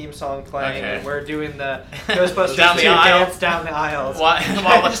 Ghostbusters theme song playing, Okay. and we're doing the Ghostbusters Down the 2 aisle? dance down the aisles. While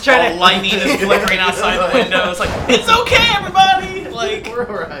Just trying to- lightning is flickering outside the window, it's like, it's okay, everybody! Like, We're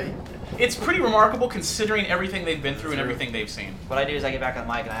alright. it's pretty remarkable considering everything they've been through and everything they've seen. What I do is I get back on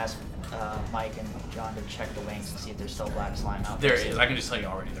Mike and I ask Mike and John to check the wings and see if there's still black slime out there. There is. I can just tell you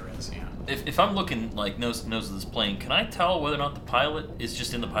already there is, yeah. If I'm looking like nose of this plane, can I tell whether or not the pilot is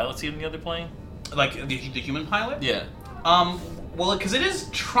just in the pilot seat in the other plane? Like the human pilot? Yeah. Well, because it is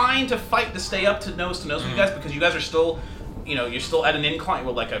trying to fight to stay up to nose with you guys, because you guys are still, you're still at an incline.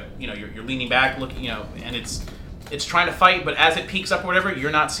 Well, like you're leaning back, looking, and it's trying to fight. But as it peaks up or whatever,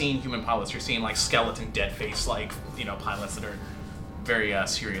 you're not seeing human pilots. You're seeing like skeleton, dead face, like pilots that are very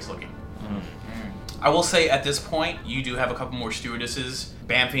serious looking. I will say at this point, you do have a couple more stewardesses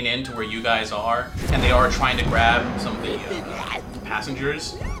bamfing in to where you guys are, and they are trying to grab some of the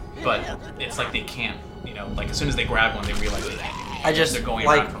passengers, but it's like they can't, like as soon as they grab one, they realize they can't. I just They're going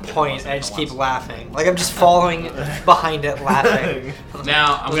around from point different and I just keep ones. laughing. Like I'm just following behind it, laughing.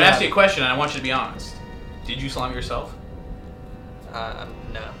 Now, I'm going to ask you a question, and I want you to be honest. Did you slime yourself?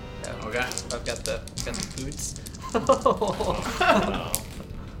 No. Okay. I've got the boots. No.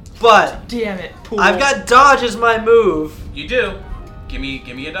 But Damn it, pool. I've got dodge as my move. You do. Give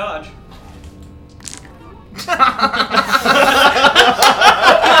me a dodge.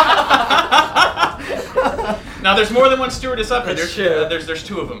 Now there's more than one stewardess up here. That's There's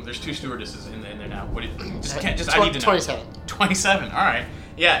two of them. There's two stewardesses in there now. What do you, I need to know. 27. 27. All right.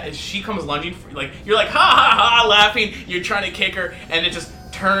 Yeah. As she comes lunging, you're like ha ha ha, laughing. You're trying to kick her, and it just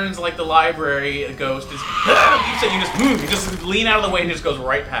turns like the library ghost is. You just lean out of the way and it just goes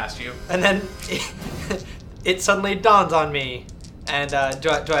right past you. And then it suddenly dawns on me. And do I have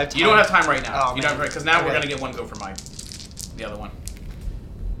time? You don't have time right now. Oh, You don't man. because now we're Okay. gonna get one go for Mike. The other one.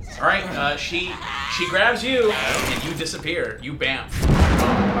 All right. She grabs you and you disappear. You bamf.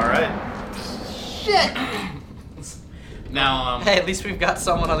 Alright. Now Hey, at least we've got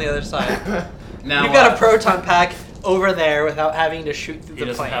someone on the other side. now We've got a proton pack over there without having to shoot through He the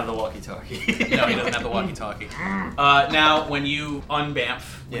doesn't plane. have the walkie-talkie. No, he doesn't have the walkie-talkie. Now, when you unbamf,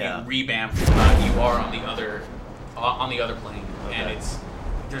 when Yeah. you rebamf, you are on the other plane, and Okay.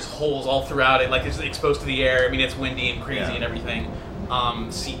 there's holes all throughout it, like it's exposed to the air. I mean, it's windy and crazy Yeah. and everything.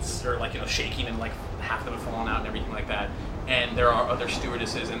 Seats are like shaking and like half of them have fallen out and everything like that. And there are other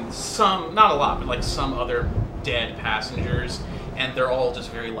stewardesses and some, not a lot, but like some other dead passengers, and they're all just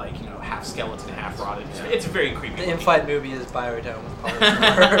very half skeleton, half rotted. It's very creepy. The looking. in-flight movie is Biodome.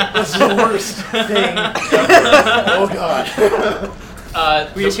 That's the worst thing ever. Oh god.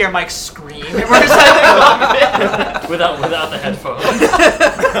 We just hear Mike scream. And we're just like, without the headphones.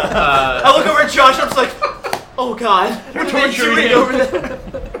 I look over at Josh. I'm just like, oh god, what are they torturing doing him. over there?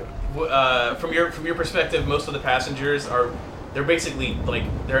 From your perspective, most of the passengers they're basically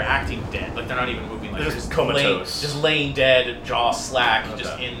they're acting dead, like they're not even moving, like They're just comatose. laying dead, jaw slack, Okay.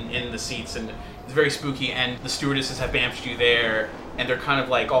 just in the seats, and it's very spooky. And the stewardesses have bamfed you there, and they're kind of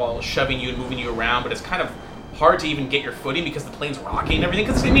like all shoving you and moving you around, but it's kind of hard to even get your footing because the plane's rocking and everything.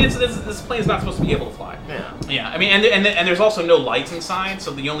 Because this plane is not supposed to be able to fly. Yeah. Yeah, I mean, and there's also no lights inside,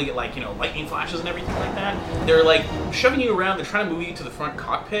 so you only get lightning flashes and everything like that. They're shoving you around. They're trying to move you to the front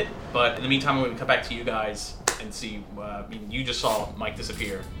cockpit, but in the meantime, I'm going to come back to you guys and see. You just saw Mike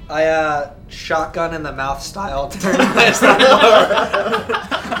disappear. I shotgun in the mouth style turn myself over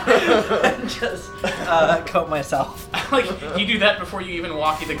and just coat myself. You do that before you even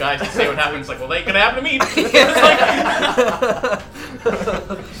walk the guys to say what happens. Like, well, that could happen to me.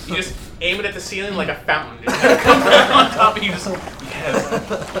 You just aim it at the ceiling like a fountain. It comes back on top, and you just yes.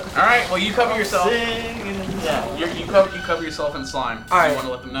 All right, well, you cover yourself. Yeah, you cover yourself in slime. All right. You want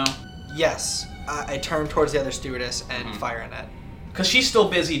to let them know? Yes, I turn towards the other stewardess and fire a net. Because she's still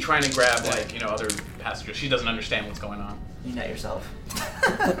busy trying to grab other passengers. She doesn't understand what's going on. You net yourself.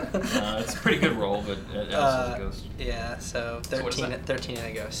 It's a pretty good roll, but as a ghost. Yeah, so So what is 13, that? 13 and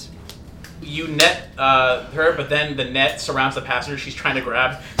a ghost. You net her, but then the net surrounds the passenger she's trying to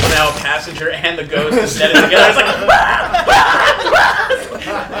grab. So now a passenger and the ghost is netted together.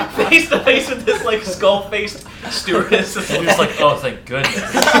 It's like face to face with this like skull-faced stewardess. And you're just like, oh, thank goodness.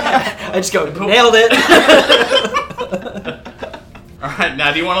 I just go, nailed it. All right,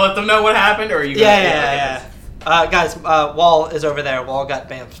 now do you want to let them know what happened, or are you? Yeah. Guys, Wall is over there. Wall got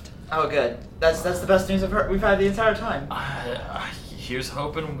bamfed. Oh, good. That's the best news we've had the entire time. Here's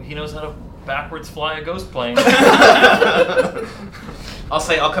hoping he knows how to backwards fly a ghost plane. I'll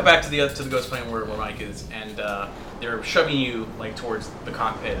cut back to the ghost plane where Mike is, and they're shoving you like towards the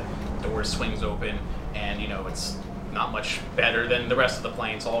cockpit. The door swings open, and it's not much better than the rest of the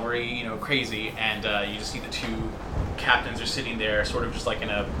plane. It's all very crazy, and you just see the two captains are sitting there, sort of just like in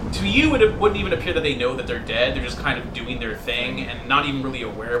a. To you, it wouldn't even appear that they know that they're dead. They're just kind of doing their thing and not even really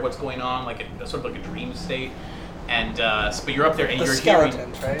aware of what's going on, like sort of like a dream state. And but you're up there and you're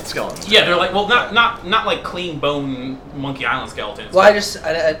skeletons, hearing right? Skeletons. Yeah, they're like not like clean bone Monkey Island skeletons. Well,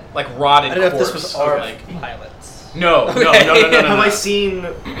 I like rotted. I don't know if this corpse was our of, like pilots. No. Have I seen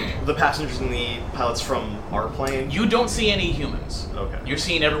the passengers and the pilots from our plane? You don't see any humans. Okay. You're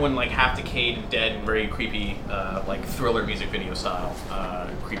seeing everyone like half decayed and dead and very creepy, like thriller music video style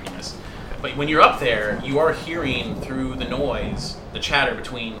creepiness. But when you're up there, you are hearing through the noise the chatter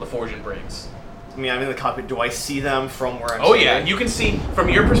between LaForge and Briggs. I mean, I'm in the cockpit. Do I see them from where I'm Oh sitting? yeah, you can see from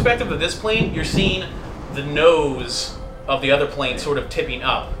your perspective of this plane. You're seeing the nose of the other plane sort of tipping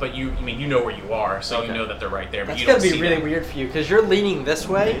up, but you know where you are, so you know that they're right there. But That's you don't gotta be see really them. weird for you because you're leaning this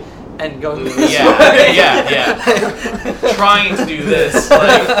way and going this way. Yeah. Trying to do this,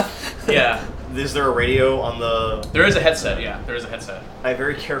 like, yeah. Is there a radio on the... There is a headset, yeah. There is a headset. I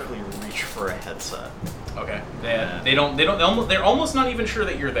very carefully reach for a headset. Okay. They're almost not even sure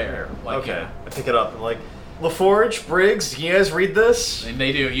that you're there. Like, Okay. I pick it up and like, LaForge, Briggs, can you guys read this? And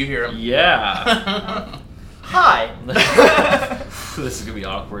they do. You hear them. Yeah. Hi. This is gonna be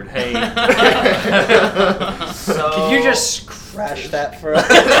awkward. Hey. So. Can you just crash that for us?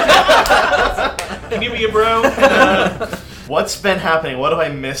 Can you be a bro? What's been happening? What have I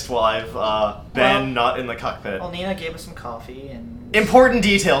missed while I've been not in the cockpit? Well, Nina gave us some coffee and. Important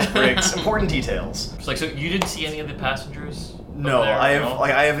details, Briggs. Important details. It's like, so you didn't see any of the passengers? No, up there?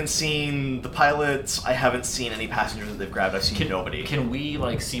 I haven't seen the pilots. I haven't seen any passengers that they've grabbed. I've seen nobody. Can we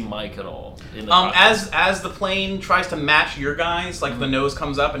see Mike at all? In the as the plane tries to match your guys, like the nose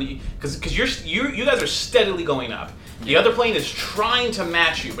comes up, and because you guys are steadily going up. The other plane is trying to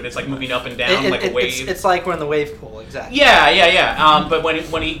match you, but it's like moving up and down like a wave. It's like we're in the wave pool, exactly. Yeah. But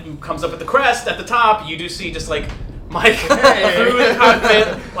when he comes up at the crest at the top, you do see just like Mike through the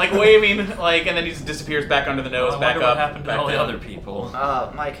cockpit, like waving, like, and then he just disappears back under the nose, back up. What happened to back all the down. other people?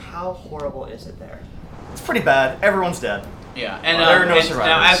 Mike, how horrible is it there? It's pretty bad. Everyone's dead. Yeah, and there are no and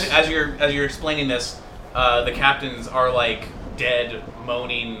survivors. now as you're explaining this, the captains are like dead,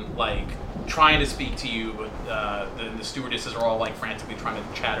 moaning, like trying to speak to you, but the stewardesses are all like frantically trying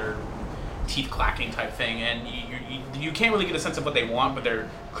to chatter, teeth clacking type thing, and you can't really get a sense of what they want, but they're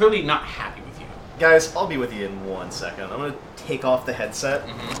clearly not happy with you. Guys, I'll be with you in 1 second. I'm gonna take off the headset.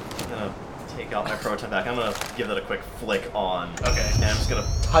 Mm-hmm. I'm gonna take out my proton pack. I'm gonna give that a quick flick on. Okay. And I'm just gonna...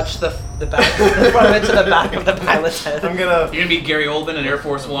 Touch the back, the front of it to the back of the pilot's head. I'm gonna... You're gonna be Gary Oldman in Air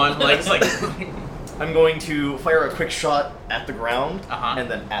Force One, like it's like. I'm going to fire a quick shot at the ground, Uh-huh.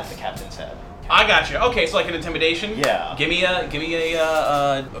 and then at the captain's head. I got you. Okay, so like an intimidation. Yeah. Give me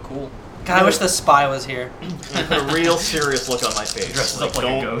a cool. God, I wish the spy was here. I put a real serious look on my face. Dresses up like a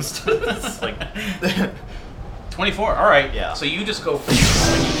don't- ghost. like, 24. All right. Yeah. So you just go. When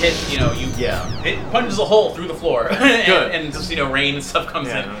you hit, yeah. it punches a hole through the floor. Good. And just rain and stuff comes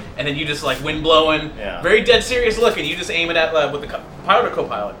Yeah. in, and then you just like wind blowing. Yeah. Very dead serious look, and you just aim it at with the pilot or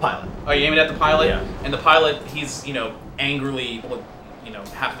co-pilot. Pilot. Oh, you aim it at the pilot. Yeah. And the pilot, he's angrily,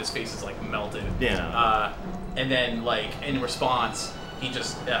 half of his face is like melted. Yeah. And then like in response, he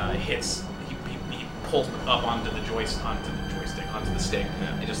just hits. He pulls up onto the stick, onto the stick,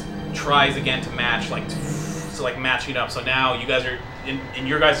 and just tries again to match, matching up. So now you guys are in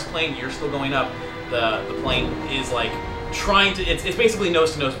your guys' plane. You're still going up. The plane is like trying to. It's basically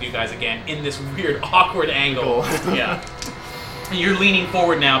nose to nose with you guys again in this weird awkward angle. Cool. Yeah. And you're leaning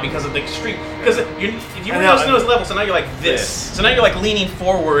forward now because of the extreme. Because if you were I know, nose to nose level, so now you're like this. This. So now you're like leaning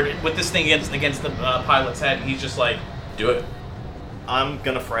forward with this thing against the pilot's head, and he's just like, do it. I'm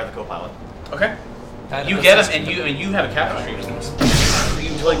gonna fry the co-pilot. Okay. You get him, and you have a capture stream.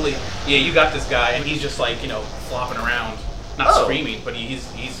 You totally, you got this guy, and he's just like flopping around, not screaming, but he's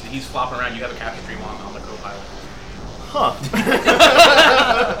flopping around. You have a capture stream on the co-pilot. Huh.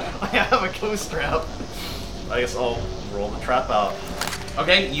 I have a ghost trap. I guess I'll roll the trap out.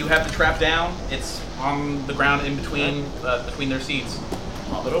 Okay, you have the trap down. It's on the ground in between their seats.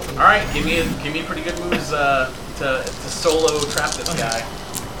 Pop it open. All right, give me pretty good moves to solo trap this guy.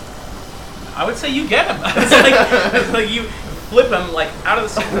 I would say you get him. It's like you flip him like out of the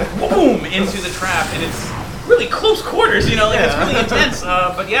seat, boom, into the trap, and it's really close quarters. It's really intense.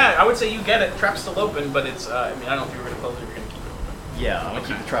 But yeah, I would say you get it. Trap's still open, but it's. I don't know if you were gonna close it or you're gonna keep it. Yeah, I'm gonna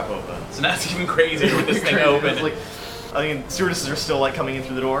keep the trap open. So now it's even crazier with this thing open. It's like, I mean, stewardesses are still like coming in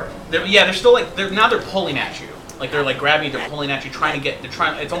through the door. They're still like they're pulling at you. Like they're like grabbing you, they're pulling at you,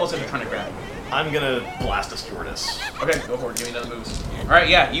 it's almost like they're trying to grab you. I'm gonna blast a stewardess. Okay, go for it, give me another moves. Alright,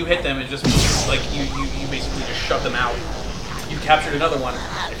 yeah, you hit them and just like you basically just shove them out. You captured another one.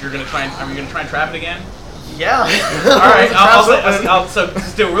 If you're gonna try and trap it again? Yeah. Alright, I'll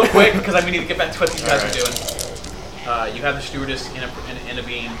just do it real quick because I need to get back to what these guys are doing. You have the stewardess in a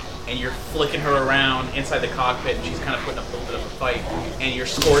beam, and you're flicking her around inside the cockpit, and she's kind of putting up a little bit of a fight, and you're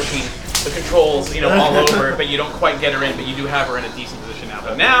scorching the controls, all over, but you don't quite get her in, but you do have her in a decent position now.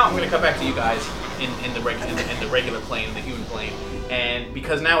 But now I'm going to cut back to you guys in the regular plane, the human plane, and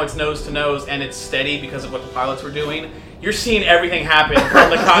because now it's nose to nose and it's steady because of what the pilots were doing, you're seeing everything happen from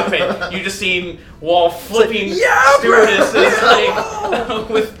the cockpit. You're just seeing Wall flipping stewardesses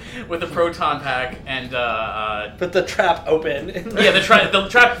with a proton pack and But the trap open. yeah, the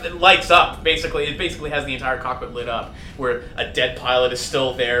trap lights up. Basically, it basically has the entire cockpit lit up, where a dead pilot is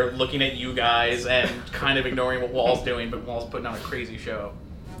still there, looking at you guys and kind of ignoring what Wall's doing, but Wall's putting on a crazy show.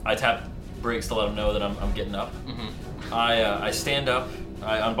 I tap Briggs to let him know that I'm getting up. Mm-hmm. I stand up.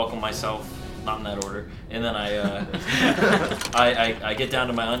 I unbuckle myself, not in that order, and then I get down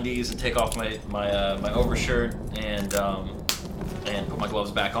to my undies and take off my overshirt and put my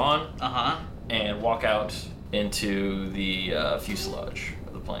gloves back on. And walk out into the fuselage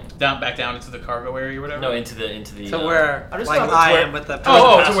of the plane. Back down into the cargo area or whatever? No, into the. So where I just like thought I where- am with the.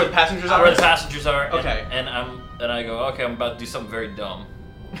 to where the passengers are? Where the passengers are. Okay. And I go, okay, I'm about to do something very dumb.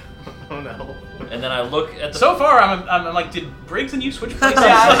 Oh no. And then I look at the. So far, I'm like, did Briggs and you switch places?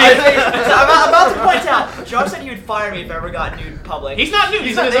 I'm about to point out, Joe said he would fire me if I ever got nude in public. He's not nude.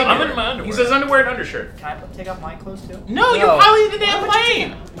 He's in his naked. underwear. I'm in my underwear. He's in his underwear and undershirt. Can I take off my clothes too? No, you're No. piloting the damn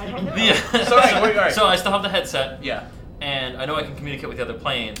plane. I don't know. Yeah. So I still have the headset. Yeah. And I know I can communicate with the other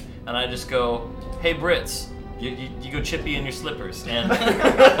plane, and I just go, "Hey Brits, you go chippy in your slippers," and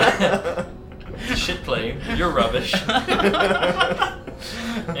shit plane, you're rubbish.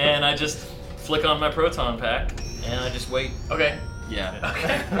 And I just flick on my proton pack, and I just wait. Okay. Yeah.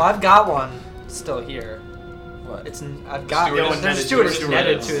 Okay. Well, I've got one still here. What? I've got Stewardess there's a netted stewardess to it.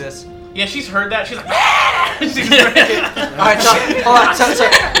 netted to this. Yeah, she's heard that. She's like, ah! She's freaking. All right, so hold on.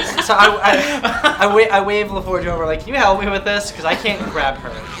 So I wave LaForge over like, can you help me with this? Because I can't grab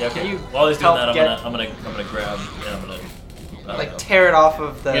her. Yeah. Okay. Can you While he's doing help that, I'm gonna grab and I'm gonna like tear it off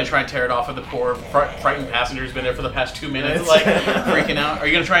of the. You're gonna try and tear it off of the poor frightened passenger who's been there for the past 2 minutes, like freaking out. Are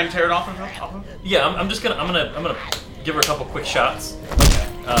you gonna try and tear it off of her? Yeah, I'm gonna give her a couple quick shots.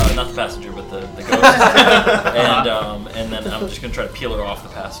 Not the passenger, but the ghost. And then I'm just gonna try to peel her off the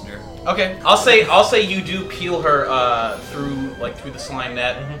passenger. Okay, I'll say you do peel her through the slime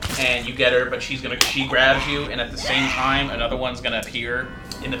net, and you get her, but she grabs you, and at the same time another one's gonna appear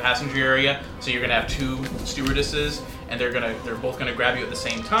in the passenger area. So you're gonna have two stewardesses, and they're both gonna grab you at the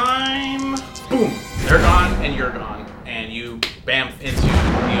same time. Boom! They're gone, and you're gone, and you bamf into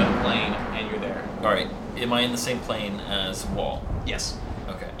the other plane, and you're there. All right. Am I in the same plane as Wall? Yes.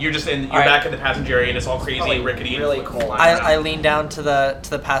 Okay. You're right. back in the passenger area, and it's all crazy and rickety. really and cold. I lean down to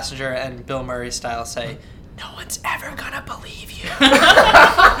the passenger and Bill Murray style say, "No one's ever gonna believe you."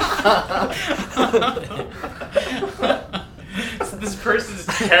 This person's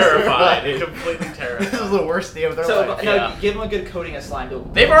terrified, completely terrified. This is the worst day of their So life. no, Yeah. give him a good coating of slime.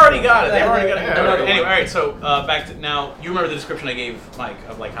 They've already got it. Yeah. Anyway, all right. So back to now. You remember the description I gave Mike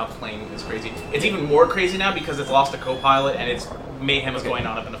of like how the plane is crazy. It's even more crazy now because it's lost a co-pilot and it's mayhem is going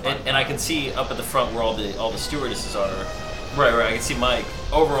on up in the front. And I can see up at the front where all the stewardesses are. Right. I can see Mike.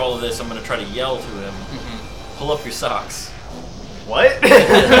 Over all of this, I'm gonna try to yell to him. Pull up your socks. What?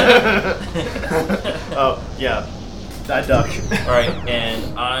 Oh yeah, I duck. All right,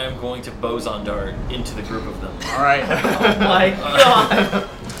 and I'm going to boson dart into the group of them. All right. Oh my god.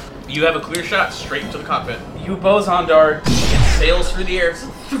 You have a clear shot straight into the cockpit. You boson dart, it sails through the air,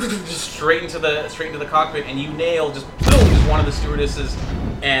 just straight into the cockpit, and you nail just one of the stewardesses.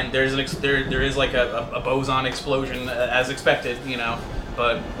 And there is like a boson explosion as expected,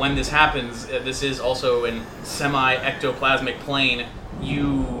 But when this happens, this is also in semi-ectoplasmic plane.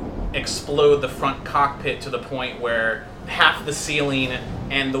 You explode the front cockpit to the point where half the ceiling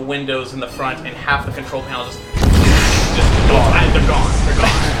and the windows in the front and half the control panel just gone. They're gone.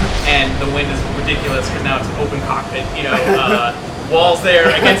 And the wind is ridiculous because now it's an open cockpit. Wall's there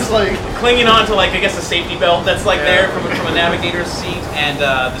against clinging on to a safety belt that's there from a navigator's seat, and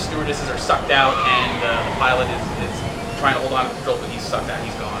the stewardesses are sucked out, and the pilot is trying to hold on to the controls, but he's sucked out,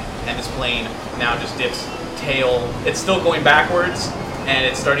 he's gone. And this plane now just dips tail. It's still going backwards, and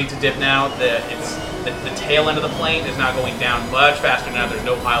it's starting to dip now. The tail end of the plane is now going down much faster now. There's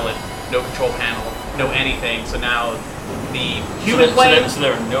no pilot, no control panel, no anything. So now the human plane... So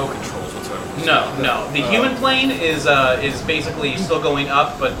there are no controls whatsoever. No. The human plane is basically still going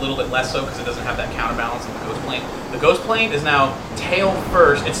up, but a little bit less so because it doesn't have that counterbalance of the ghost plane. The ghost plane is now tail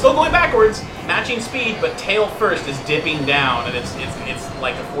first. It's still going backwards, matching speed, but tail first is dipping down, and it's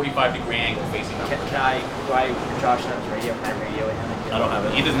like a 45-degree angle facing upward. Do I Josh knows radio? Can I radio with him? I don't have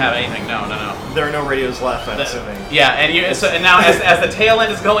it. He doesn't have anything. No. There are no radios left, I'm assuming. Yeah, and now as the tail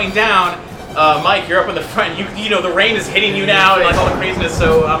end is going down, Mike, you're up in the front. You know the rain is hitting you now and like all the craziness.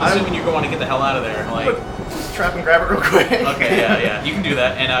 So I'm assuming you're going to get the hell out of there. Like, just trap and grab it real quick. Okay, yeah, you can do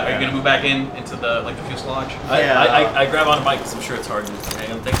that. And are you gonna move back into the fuselage? I grab onto Mike because I'm sure it's hard to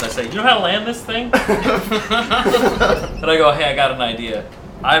hang on things. I say, you know how to land this thing? And I go, hey, I got an idea.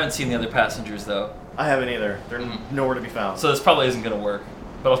 I haven't seen the other passengers though. I haven't either. They're nowhere to be found. So this probably isn't gonna work.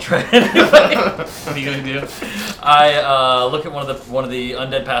 But I'll try it anyway. What are you gonna do? I look at one of the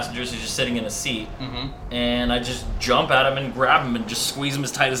undead passengers who's just sitting in a seat, and I just jump at him and grab him and just squeeze him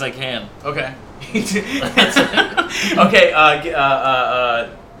as tight as I can. Okay. Okay.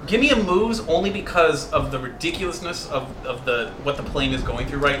 Give me a moves only because of the ridiculousness of what the plane is going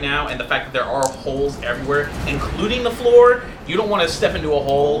through right now, and the fact that there are holes everywhere, including the floor. You don't want to step into a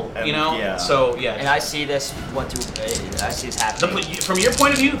hole, you know. Yeah. So yeah. And I see this. I see this happening. From your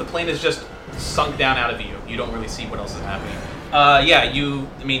point of view, the plane is just sunk down out of view. You don't really see what else is happening. I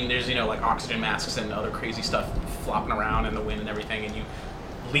mean, there's like oxygen masks and other crazy stuff flopping around in the wind and everything, and you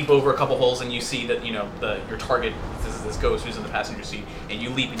leap over a couple holes and you see that your target is this ghost who's in the passenger seat, and you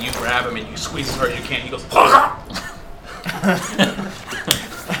leap and you grab him and you squeeze as hard as you can. He goes,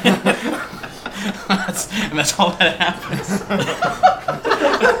 and that's all that happens.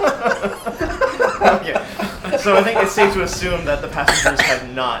 Okay. So I think it's safe to assume that the passengers have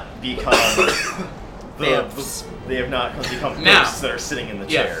not become they have not become ghosts that are sitting in the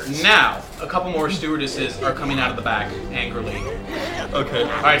chairs. Now, a couple more stewardesses are coming out of the back angrily. Okay.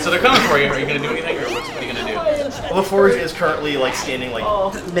 All right, so they're coming for you. Are you going to do anything, or what are you going to do? LaForge is currently standing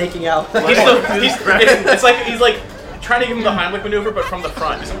making out. It's like he's trying to give him the Heimlich maneuver, but from the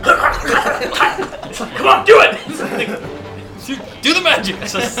front. He's like, come on, do it! Do the magic.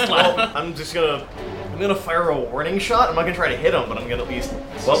 I'm gonna fire a warning shot. I'm not gonna try to hit him, but I'm gonna at least.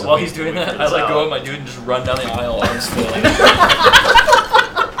 While he's doing that, I go with my dude and just run down the aisle, arms flailing.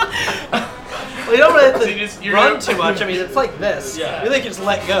 Well, you don't really have to run too much. I mean, it's like this. Yeah. You really can just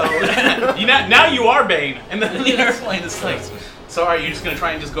let go. Now you are Bane, and then the airplane is like. So are you just gonna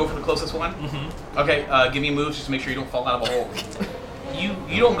try and just go for the closest one? Mm-hmm. Okay, give me moves just to make sure you don't fall out of a hole.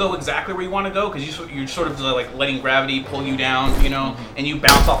 You don't go exactly where you want to go because you're sort of like letting gravity pull you down, and you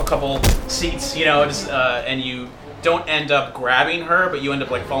bounce off a couple seats, and you don't end up grabbing her, but you end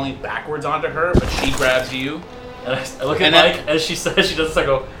up like falling backwards onto her, but she grabs you. And I look at Mike as she says, she does this. I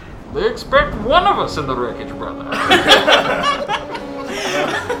go, they expect one of us in the wreckage, brother.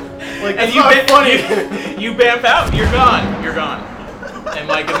 And you bamf out. You're gone. And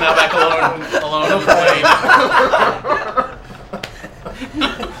Mike is now back alone in the plane.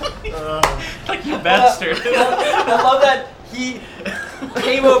 Like you bastard. I love that he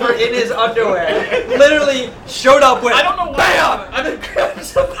came over in his underwear, literally showed up with. I don't know why. Bam! And then grabbed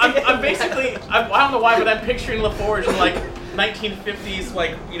something. I'm basically. I don't know why, but I'm picturing LaForge in like 1950s,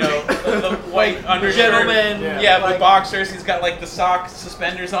 the white undershirt. Gentleman. Yeah, with boxers. He's got like the sock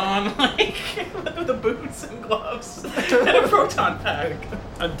suspenders on, like with the boots and gloves and a proton pack.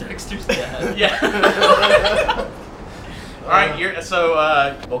 I'm Dexter's dad. Yeah. All right,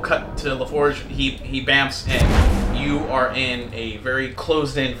 we'll cut to LaForge. He bamps, and you are in a very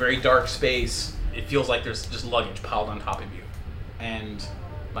closed-in, very dark space. It feels like there's just luggage piled on top of you, and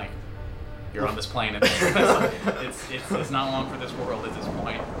you're on this plane, and it's not long for this world at this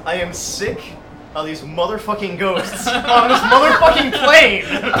point. I am sick of these motherfucking ghosts on this motherfucking plane.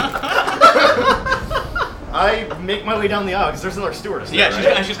 I make my way down the aisle because there's another stewardess.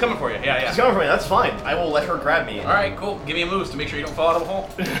 Yeah, she's coming for you. Yeah. She's coming for me. That's fine. I will let her grab me. All right, cool. Give me a moves to make sure you don't fall out of a hole.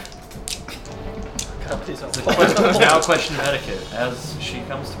 Now a question of etiquette. As she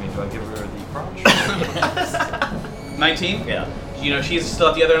comes to me, do I give her the crotch? 19? Yeah. She's still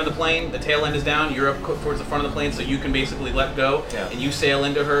at the other end of the plane. The tail end is down. You're up towards the front of the plane, so you can basically let go. Yeah. And you sail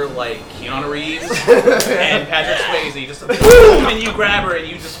into her like Keanu Reeves and Patrick Swayze. Just boom, and you grab her and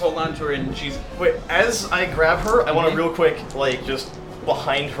you just hold on to her, and she's. Wait, as I grab her, I want to real quick, just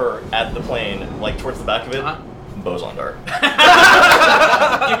behind her at the plane, towards the back of it, boson dart.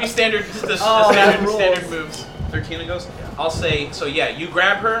 Give me standard, just the standard moves. 13 it goes. I'll say so. Yeah, you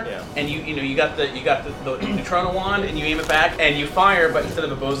grab her, and you got the neutrino wand, and you aim it back, and you fire. But instead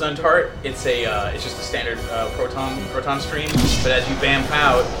of a boson dart, it's just a standard proton stream. But as you vamp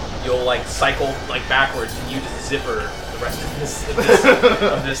out, you'll like cycle like backwards, and you just zipper the rest of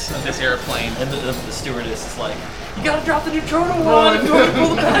this airplane. And the stewardess is like, you gotta drop the neutrino wand if you want to pull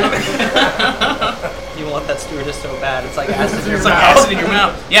the back. You want that stewardess so bad. It's like acid in your It's mouth. like acid in your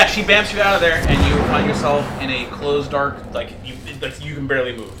mouth. Yeah, she bamps you out of there, and you find yourself in a closed, dark, like you can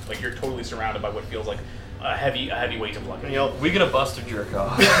barely move. Like you're totally surrounded by what feels like a heavy weight of luggage. We gonna bust or jerk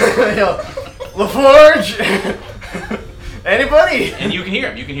off? LaForge! Anybody? And you can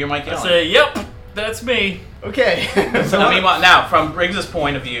hear him. You can hear Mike I yelling. say, yep, that's me. Okay. Now, from Briggs'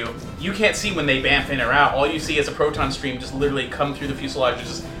 point of view, you can't see when they bamf in or out. All you see is a proton stream just literally come through the fuselage,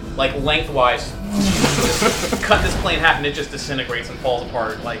 just like lengthwise, cut this plane in half, and it just disintegrates and falls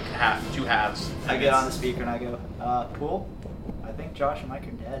apart like two halves. I get on the speaker and I go, Pool? I think Josh and Mike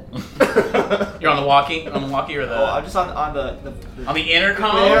are dead. You're on the walkie or the? Oh, I'm just on the on the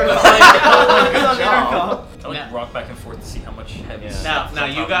intercom. on the intercom. I like rock back and forth to see how much heavy. Now,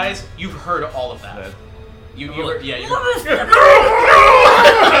 you guys, you've heard all of that. You heard, yeah.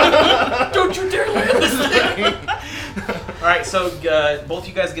 Don't you dare land this thing! All right, so both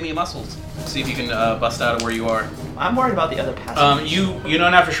you guys give me muscles. See if you can bust out of where you are. I'm worried about the other passengers. You know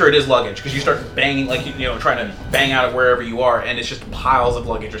now for sure it is luggage because you start banging trying to bang out of wherever you are, and it's just piles of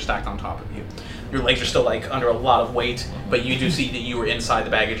luggage are stacked on top of you. Your legs are still like under a lot of weight, but you do see that you are inside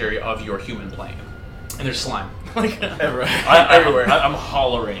the baggage area of your human plane, and there's slime everywhere. I'm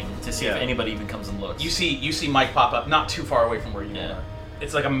hollering to see if anybody even comes and looks. You see Mike pop up not too far away from where you are.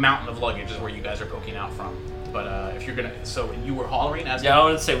 It's like a mountain of luggage is where you guys are poking out from. But if you're gonna, so you were hollering as I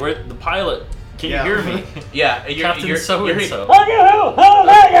want to say, where the pilot? Can you hear me? Yeah, Captain so-and-so.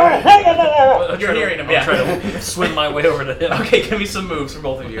 You're hearing him. I'm trying to swim my way over to him. Okay, give me some moves for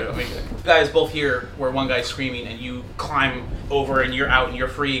both of you. You guys both hear where one guy's screaming, and you climb over, and you're out, and you're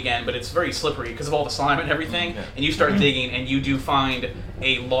free again. But it's very slippery because of all the slime and everything. And you start digging, and you do find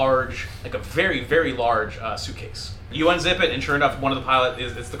a large, like a very, very large suitcase. You unzip it, and sure enough, one of the pilot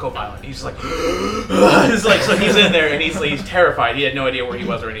it's the co-pilot. He's just like, so he's in there, and he's terrified. He had no idea where he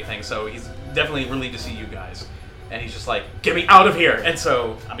was or anything. So he's definitely relieved to see you guys, and he's just like, "Get me out of here!" And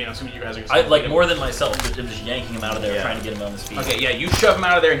so, I'm assuming you guys are. I like more than myself, but I'm just yanking him out of there, trying to get him on his feet. Okay, yeah, you shove him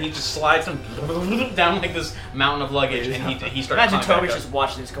out of there, and he just slides him down like this mountain of luggage, and he starts. Imagine Toby's just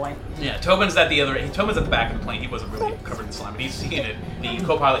watching this going. Yeah, Tobin's at Tobin's at the back of the plane. He wasn't really covered in slime, but he's seeing it. The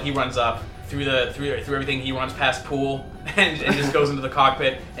co-pilot, he runs up through everything. He runs past Pool and just goes into the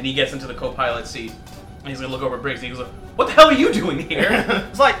cockpit, and he gets into the co-pilot seat. And he's gonna look over at Briggs, and he goes, "What the hell are you doing here?"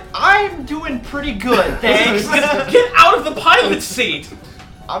 It's like, I'm doing pretty good, thanks. Get out of the pilot seat!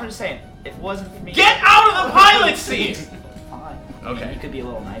 I'm just saying, if it wasn't for me. Get out of the pilot seat! Fine. Okay. I mean, you could be a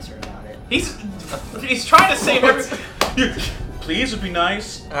little nicer about it. He's trying to save everything. Please, would be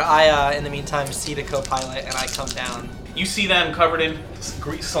nice. I, in the meantime, see the co-pilot, and I come down. You see them covered in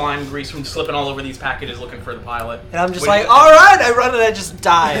slime grease from slipping all over these packages looking for the pilot. And I'm just like, all right, I run and I just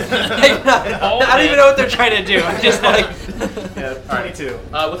die. I don't even know what they're trying to do. I'm just like... Yeah, 22.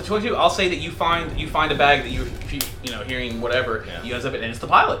 With the 22, I'll say that you find a bag that you're hearing whatever. You unzip it, and it's the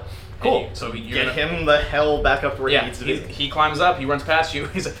pilot. Cool. So you're Get him the hell back up to where he needs to be. He climbs up. He runs past you.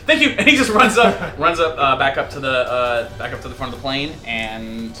 He's like, "Thank you," and he just runs up back up to the front of the plane,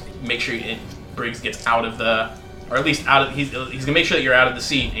 and make sure Briggs gets out of the. Or at least out of he's gonna make sure that you're out of the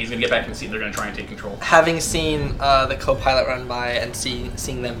seat, and he's gonna get back in the seat, and they're gonna try and take control. Having seen the co-pilot run by and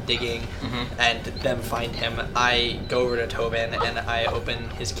seeing them digging and them find him, I go over to Tobin and I open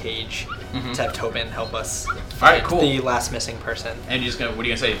his cage to have Tobin help us Alright, cool. the last missing person. And you're just gonna, what are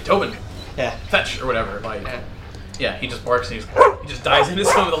you gonna say? "Tobin, Yeah. fetch," or whatever. Like, yeah, he just barks, and he just dives into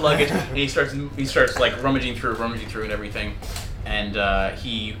some of the luggage, and he starts like rummaging through and everything, and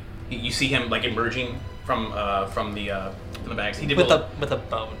you see him like emerging from the bags. He did with a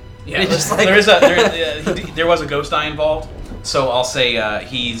bone. Yeah, just like... there was a ghost eye involved, so I'll say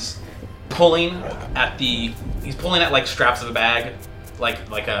he's pulling at like straps of a bag, like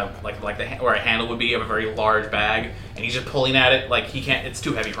where a handle would be of a very large bag, and he's just pulling at it like he can't. It's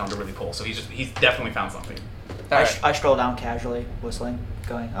too heavy for him to really pull, so he's definitely found something. I stroll down casually, whistling,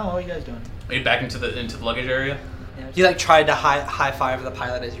 going, "Oh, what are you guys doing?" Are you back into the luggage area? He like tried to high five the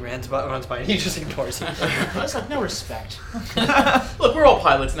pilot as he runs by, and he just ignores him. That's like no respect. Look, we're all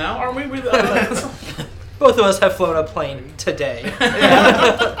pilots now, aren't we? Both of us have flown a plane today.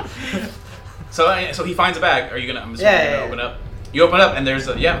 So he finds a bag. Are you gonna? I'm assuming you're gonna open up. You open up and there's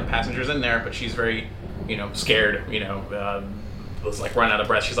passengers in there, but she's very, scared. Was like running out of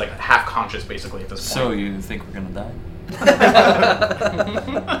breath. She's like half conscious basically at this point. So you think we're gonna die?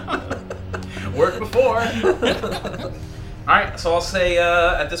 Worked before. Alright, so I'll say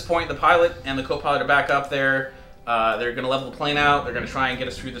at this point the pilot and the co-pilot are back up there. They're going to level the plane out. They're going to try and get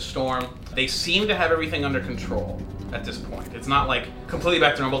us through the storm. They seem to have everything under control at this point. It's not like completely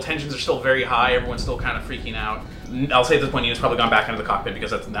back to normal. Tensions are still very high. Everyone's still kind of freaking out. I'll say at this point Nina's probably gone back into the cockpit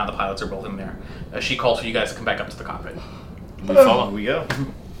because now the pilots are both in there. She calls for you guys to come back up to the cockpit. We follow. We go.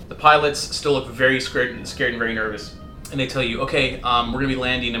 The pilots still look very scared and very nervous. And they tell you, okay, we're going to be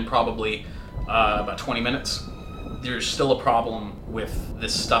landing in probably about 20 minutes. There's still a problem with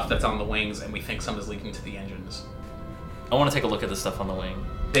this stuff that's on the wings, and we think some is leaking to the engines. I want to take a look at the stuff on the wing.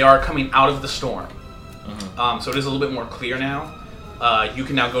 They are coming out of the storm. Mm-hmm. So it is a little bit more clear now. You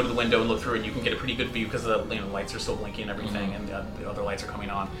can now go to the window and look through, and you can get a pretty good view because the lights are still blinking and everything, and the other lights are coming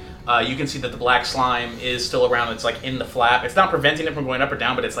on. You can see that the black slime is still around. It's like in the flap. It's not preventing it from going up or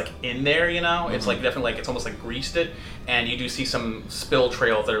down, but it's like in there. Mm-hmm. It's like definitely it's almost like greased it, and you do see some spill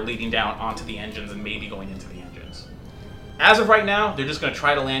trails that are leading down onto the engines and maybe going into the engines. As of right now, they're just going to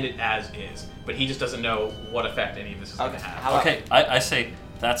try to land it as is, but he just doesn't know what effect any of this is going to have. Okay, I say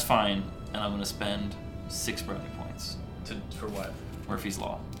that's fine, and I'm going to spend 6 brownie points. For what? Murphy's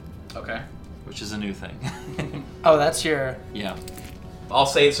Law. Okay. Which is a new thing. Oh, that's your... Yeah. I'll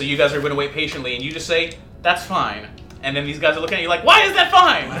say it, so you guys are going to wait patiently, and you just say, that's fine. And then these guys are looking at you like, why is that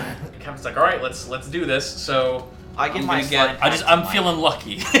fine? Captain's like, all right, let's do this. So I give my slime pack I'm to feeling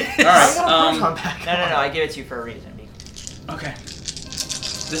lucky. All right. No, I give it to you for a reason. Okay.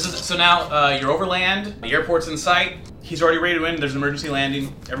 So now you're over land. The airport's in sight. He's already ready to win. There's an emergency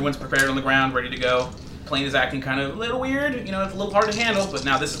landing. Everyone's prepared on the ground, ready to go. Plane is acting kind of a little weird. It's a little hard to handle. But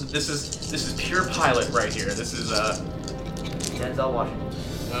now this is pure pilot right here. This is Denzel Washington.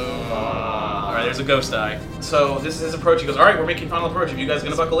 all right, there's a ghost eye. So this is his approach. He goes, all right, we're making final approach. If you guys are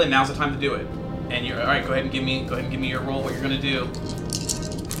gonna buckle in, now's the time to do it. And you're all right. Go ahead and give me your roll. What you're gonna do?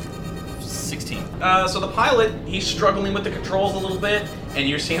 16. So the pilot, he's struggling with the controls a little bit, and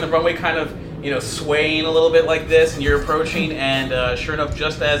you're seeing the runway kind of, swaying a little bit like this, and you're approaching, and sure enough,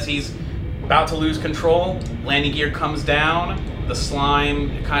 just as he's about to lose control, landing gear comes down, the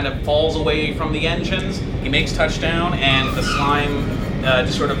slime kind of falls away from the engines, he makes touchdown, and the slime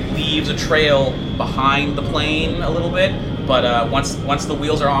just sort of leaves a trail behind the plane a little bit, but once the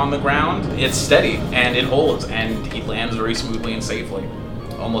wheels are on the ground, it's steady, and it holds, and he lands very smoothly and safely.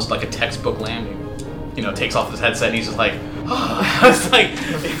 Almost like a textbook landing. Takes off his headset and he's just like, oh. It's like,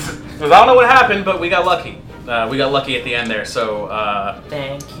 I don't know what happened, but we got lucky. We got lucky at the end there. So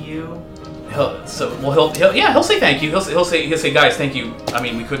thank you. He'll say thank you. He'll say guys, thank you. I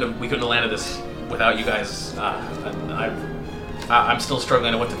mean, we couldn't have landed this without you guys. I'm still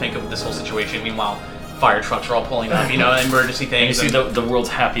struggling to what to think of this whole situation. Meanwhile, fire trucks are all pulling up, emergency things. And you see the world's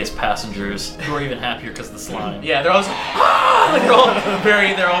happiest passengers who are even happier because of the slime. Yeah, they're all like, like they're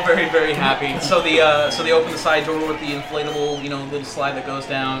all very, very happy. So they open the side door with the inflatable, little slide that goes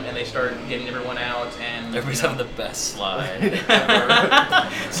down, and they start getting everyone out, and everybody's having the best slide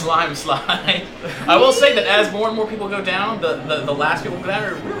slime slide. I will say that as more and more people go down, the last people go down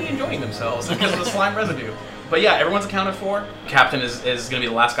are really enjoying themselves because of the slime residue. But yeah, everyone's accounted for. Captain is going to be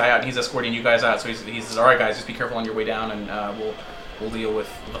the last guy out, and he's escorting you guys out. So he says, all right, guys, just be careful on your way down, and we'll deal with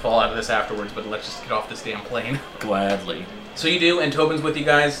the fallout of this afterwards, but let's just get off this damn plane. Gladly. So you do, and Tobin's with you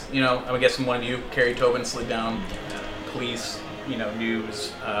guys. I'm guessing one of you carried Tobin, slid down. Police,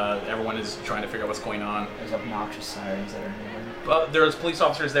 news. Everyone is trying to figure out what's going on. There's obnoxious sirens that are here. Well, there's police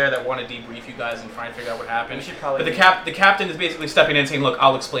officers there that want to debrief you guys and try and figure out what happened. We should probably. But the captain is basically stepping in and saying, "Look,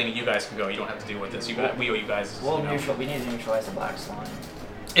 I'll explain it. You guys can go. You don't have to deal with this. We owe you guys." We need to neutralize the black slime.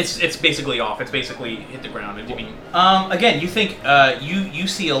 It's basically off. It's basically hit the ground. I mean, again, you think you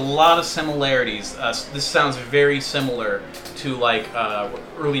see a lot of similarities. This sounds very similar to like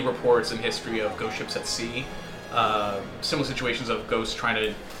early reports in history of ghost ships at sea. Similar situations of ghosts trying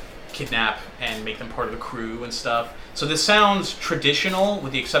to kidnap and make them part of the crew and stuff. So this sounds traditional,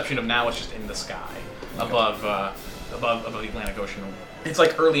 with the exception of now it's just in the sky above the Atlantic Ocean. It's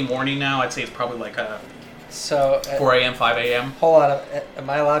like early morning now. I'd say it's probably like 4 a.m., 5 a.m. Hold on, am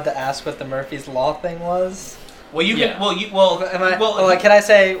I allowed to ask what the Murphy's Law thing was? Well, you Yeah. can. Can I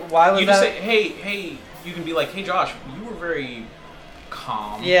say why was you that? just say, hey. You can be like, hey, Josh, you were very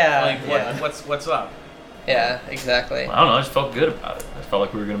calm. Yeah. What's up? Yeah, exactly. I don't know, I just felt good about it. I felt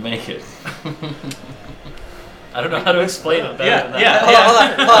like we were going to make it. I don't know how to explain it better than that.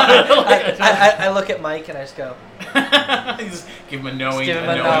 Yeah. Hold on. I look at Mike and I just go. You just give him a knowing, Give him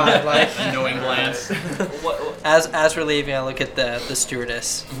a nod, like- a knowing glance. As we're leaving, I look at the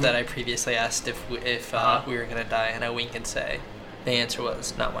stewardess that I previously asked if we were gonna die, and I wink and say, the answer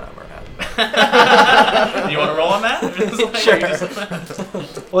was not when I'm around. You want to roll on that? Sure.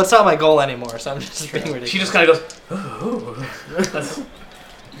 Well, it's not my goal anymore, so I'm just being ridiculous. She just kind of goes. Ooh.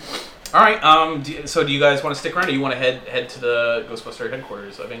 All right. So do you guys want to stick around, or you want to head to the Ghostbuster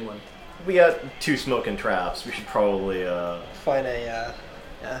headquarters of England? We got 2 smoking traps. We should probably find a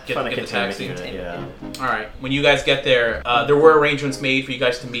Get find a the taxi. containment unit. Yeah. All right. When you guys get there, there were arrangements made for you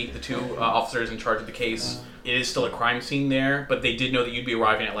guys to meet the 2 officers in charge of the case. It is still a crime scene there, but they did know that you'd be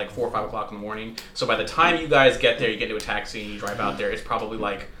arriving at like 4 or 5 o'clock in the morning. So by the time you guys get there, you get into a taxi and you drive out there. It's probably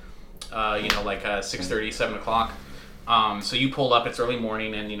like, 6:30, 7 o'clock. So you pull up. It's early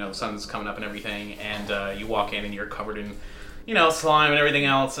morning, and the sun's coming up and everything. And you walk in, and you're covered in, slime and everything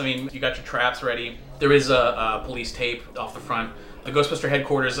else. I mean, you got your traps ready. There is a police tape off the front. The Ghostbuster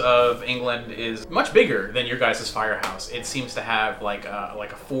headquarters of England is much bigger than your guys' firehouse. It seems to have like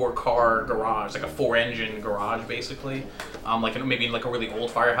a 4-car garage, like a 4-engine garage, basically. Maybe like a really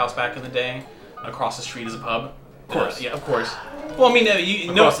old firehouse back in the day. Across the street is a pub. Of course. Yeah, of course. Well, I mean,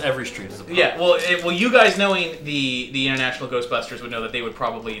 Across every street is a pub. Yeah, well, you guys knowing the International Ghostbusters would know that they would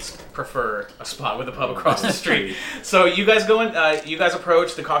probably prefer a spot with a pub across the street. So you guys go in, you guys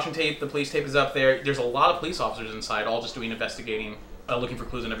approach, the caution tape, the police tape is up there. There's a lot of police officers inside, all just doing investigating, looking for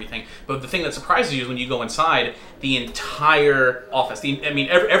clues and everything. But the thing that surprises you is when you go inside, the entire office,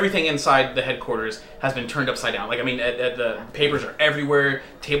 everything inside the headquarters has been turned upside down. The papers are everywhere,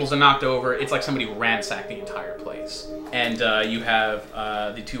 tables are knocked over. It's like somebody ransacked the entire place. And you have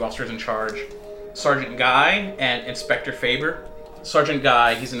the 2 officers in charge, Sergeant Guy and Inspector Faber. Sergeant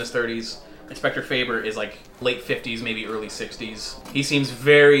Guy, he's in his 30s. Inspector Faber is like late 50s, maybe early 60s. He seems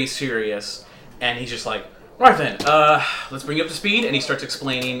very serious, and he's just like, right then, let's bring you up to speed. And he starts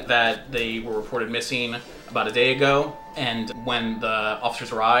explaining that they were reported missing about a day ago, and when the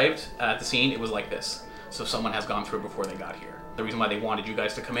officers arrived at the scene, it was like this. So someone has gone through before they got here. The reason why they wanted you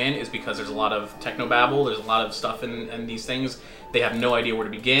guys to come in is because there's a lot of technobabble, there's a lot of stuff in these things. They have no idea where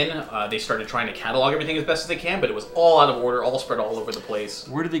to begin. They started trying to catalog everything as best as they can, but it was all out of order, all spread all over the place.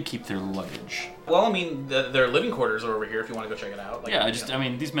 Where do they keep their luggage? Well, I mean, their living quarters are over here if you want to go check it out.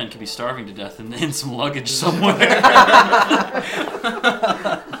 These men could be starving to death in some luggage somewhere.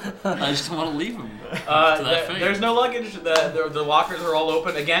 I just don't want to leave them to that fate. There's no luggage. The lockers are all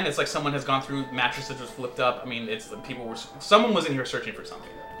open. Again, it's like someone has gone through, mattresses just flipped up. I mean, someone was in here searching for something.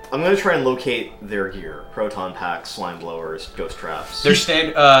 I'm going to try and locate their gear. Proton packs, slime blowers, ghost traps. Their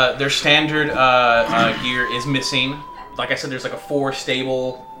standard gear is missing. Like I said, there's like a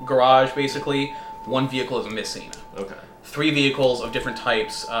 4-stable garage, basically. 1 vehicle is missing. Okay. 3 vehicles of different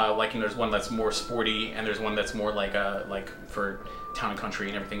types. There's one that's more sporty, and there's one that's more like for town and country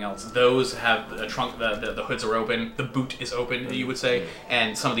and everything else. Those have the trunk, the hoods are open, the boot is open, you would say,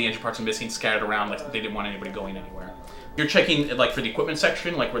 and some of the engine parts are missing, scattered around, like they didn't want anybody going anywhere. You're checking for the equipment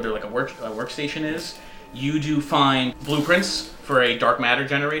section, like where there a workstation is. You do find blueprints for a dark matter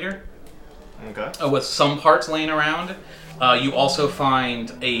generator. Okay. With some parts laying around. You also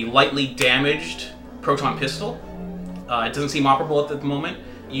find a lightly damaged proton pistol. It doesn't seem operable at the moment.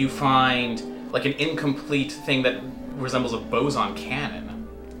 You find like an incomplete thing that resembles a boson cannon.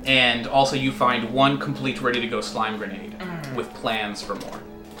 And also you find 1 complete ready-to-go slime grenade with plans for more.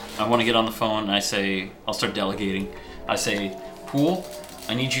 I want to get on the phone and I say, I'll start delegating. I say, Pool,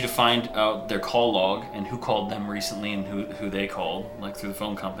 I need you to find out their call log and who called them recently and who they called, like through the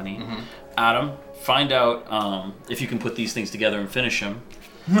phone company. Mm-hmm. Adam, find out if you can put these things together and finish them.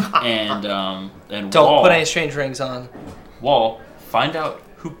 and don't Wall, put any strange rings on. Wall, find out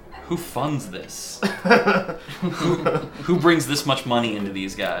who funds this. who brings this much money into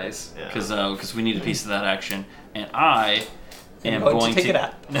these guys? Because we need a piece of that action. And I am going to take it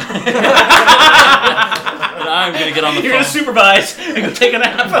out. And I'm going to get on the phone. You're going to supervise and go take a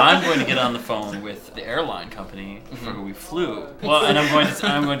nap. I'm going to get on the phone with the airline company for who we flew. Well, and I'm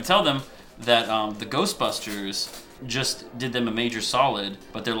going to tell them that the Ghostbusters just did them a major solid,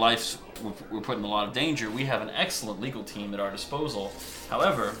 but their lives were put in a lot of danger. We have an excellent legal team at our disposal.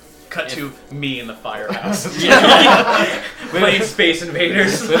 However, cut to me in the firehouse. We playing Space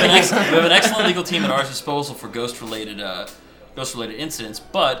Invaders. We have an excellent legal team at our disposal for ghost-related incidents,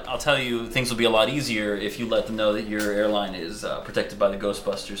 but I'll tell you, things will be a lot easier if you let them know that your airline is protected by the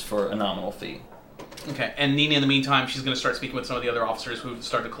Ghostbusters for a nominal fee. Okay, and Nina, in the meantime, she's going to start speaking with some of the other officers who've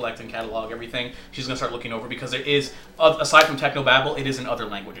started to collect and catalog everything. She's going to start looking over, because there is, aside from technobabble, it is in other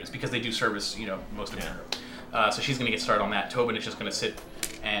languages, because they do service, most of Europe. So she's going to get started on that. Tobin is just going to sit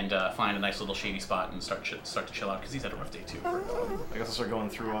and find a nice little shady spot and start to chill out because he's had a rough day too. I guess I'll start going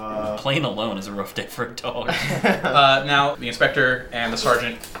through. Playing alone is a rough day for a dog. Now the inspector and the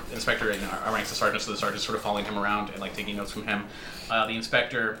sergeant, ranks the sergeant, so the sergeant's sort of following him around and like taking notes from him. The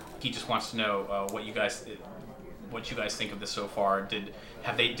inspector, he just wants to know what you guys think of this so far. Did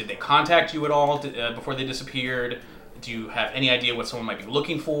they contact you at all before they disappeared? Do you have any idea what someone might be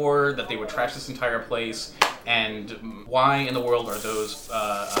looking for, that they would trash this entire place? And why in the world are those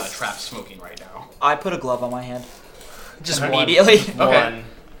traps smoking right now? I put a glove on my hand. Just Immediately. Okay.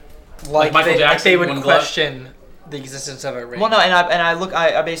 Like Michael Jackson, they would one glove? question the existence of a ring. Well, no, and I look.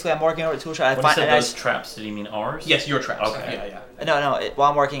 I basically I'm working over at tool shop. When he said those traps, did he mean ours? Yes, your traps. Okay. Yeah. No.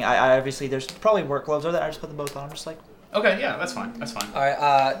 While I'm working, I obviously there's probably work gloves over there. I just put them both on. I'm just like. Okay, yeah, that's fine. All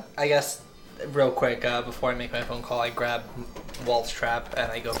right. I guess real quick before I make my phone call, I grab Walt's trap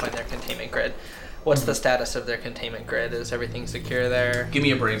and I go find their containment grid. What's the status of their containment grid? Is everything secure there? Give me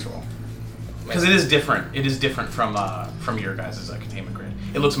a brains roll. Because it is different. It is different from your guys' containment grid.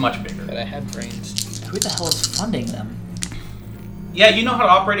 It looks much bigger. But I had brains. Who the hell is funding them? Yeah, you know how to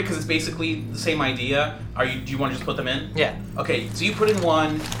operate it because it's basically the same idea. Do you want to just put them in? Yeah. Okay, so you put in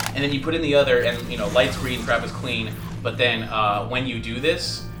one, and then you put in the other, and lights green, trap is clean. But then when you do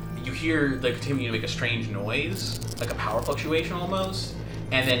this, you hear the containment unit make a strange noise, like a power fluctuation almost.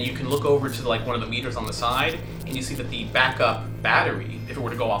 And then you can look over to like one of the meters on the side, and you see that the backup battery, if it were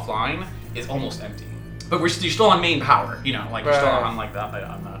to go offline, is almost empty. But you're still on main power, you're still on like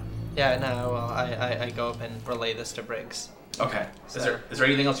that. Yeah, no, well, I go up and relay this to Briggs. Okay. Is there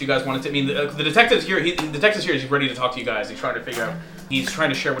anything else you guys wanted to? I mean, the detective's here. The detective's here. He's ready to talk to you guys. He's trying to figure out. He's trying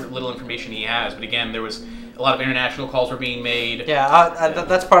to share what little information he has. But again, there was a lot of international calls were being made. Yeah,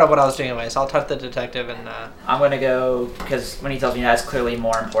 that's part of what I was doing anyway. So I'll talk to the detective and. I'm gonna go because when he tells me that's clearly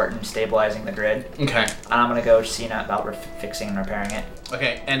more important, stabilizing the grid. Okay. I'm gonna go see about fixing and repairing it.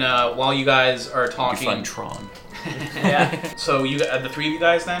 Okay, and while you guys are talking, You find Tron. Yeah. So the three of you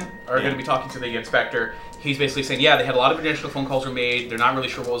guys then are going to be talking to the inspector. He's basically saying, yeah, they had a lot of international phone calls were made. They're not really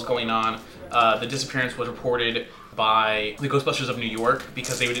sure what was going on. The disappearance was reported by the Ghostbusters of New York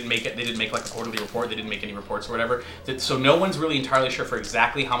because they didn't make like a quarterly report. They didn't make any reports or whatever. So no one's really entirely sure for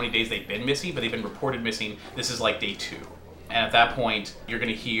exactly how many days they've been missing, but they've been reported missing. This is like day 2. And at that point, you're going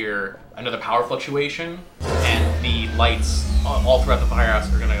to hear another power fluctuation, and the lights all throughout the firehouse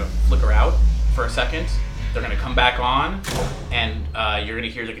are going to flicker out for a second. They're going to come back on, and you're going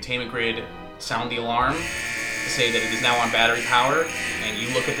to hear the containment grid sound the alarm to say that it is now on battery power. And you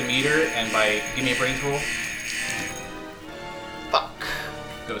look at the meter, and give me a brains roll. Fuck.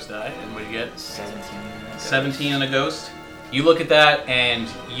 Ghost die. And what do you get? 17 on a ghost. You look at that, and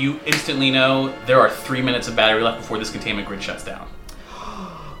you instantly know there are 3 minutes of battery left before this containment grid shuts down.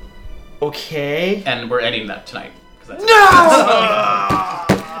 Okay. And we're ending that tonight. No!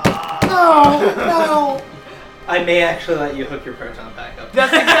 I may actually let you hook your proton back up.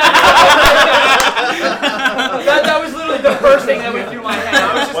 That's exactly that was literally the first thing that went through my head.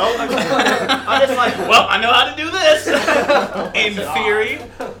 I was just like, well, I know how to do this. In theory.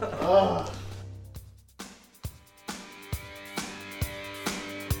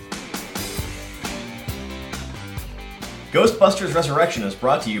 Ghostbusters Resurrection is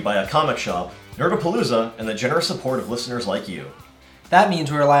brought to you by a comic shop, Nerdapalooza, and the generous support of listeners like you. That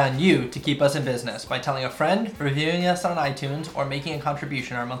means we rely on you to keep us in business by telling a friend, reviewing us on iTunes, or making a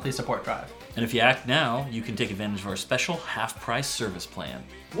contribution to our monthly support drive. And if you act now, you can take advantage of our special half-price service plan.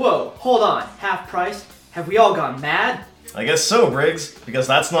 whoa, hold on, half price? Have we all gone mad? I guess so, Briggs, because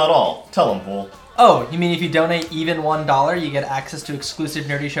that's not all. Tell him, Pool. Oh, you mean if you donate even $1, you get access to exclusive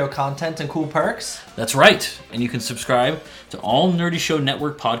Nerdy Show content and cool perks? That's right, and you can subscribe to all Nerdy Show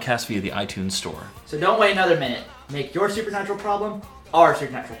Network podcasts via the iTunes Store. So don't wait another minute. Make your supernatural problem our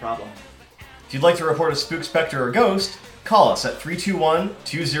supernatural problem. If you'd like to report a spook, specter, or ghost, call us at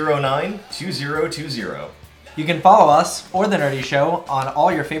 321-209-2020. You can follow us, or The Nerdy Show, on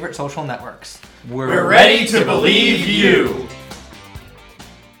all your favorite social networks. We're ready to believe you!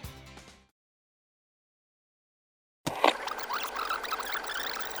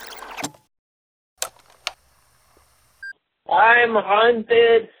 I'm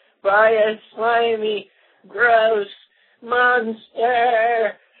haunted by a slimy, gross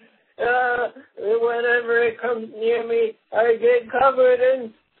monster. Whenever it comes near me, I get covered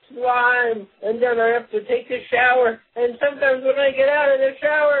in slime, and then I have to take a shower. And sometimes when I get out of the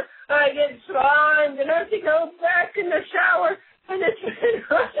shower, I get slimed and have to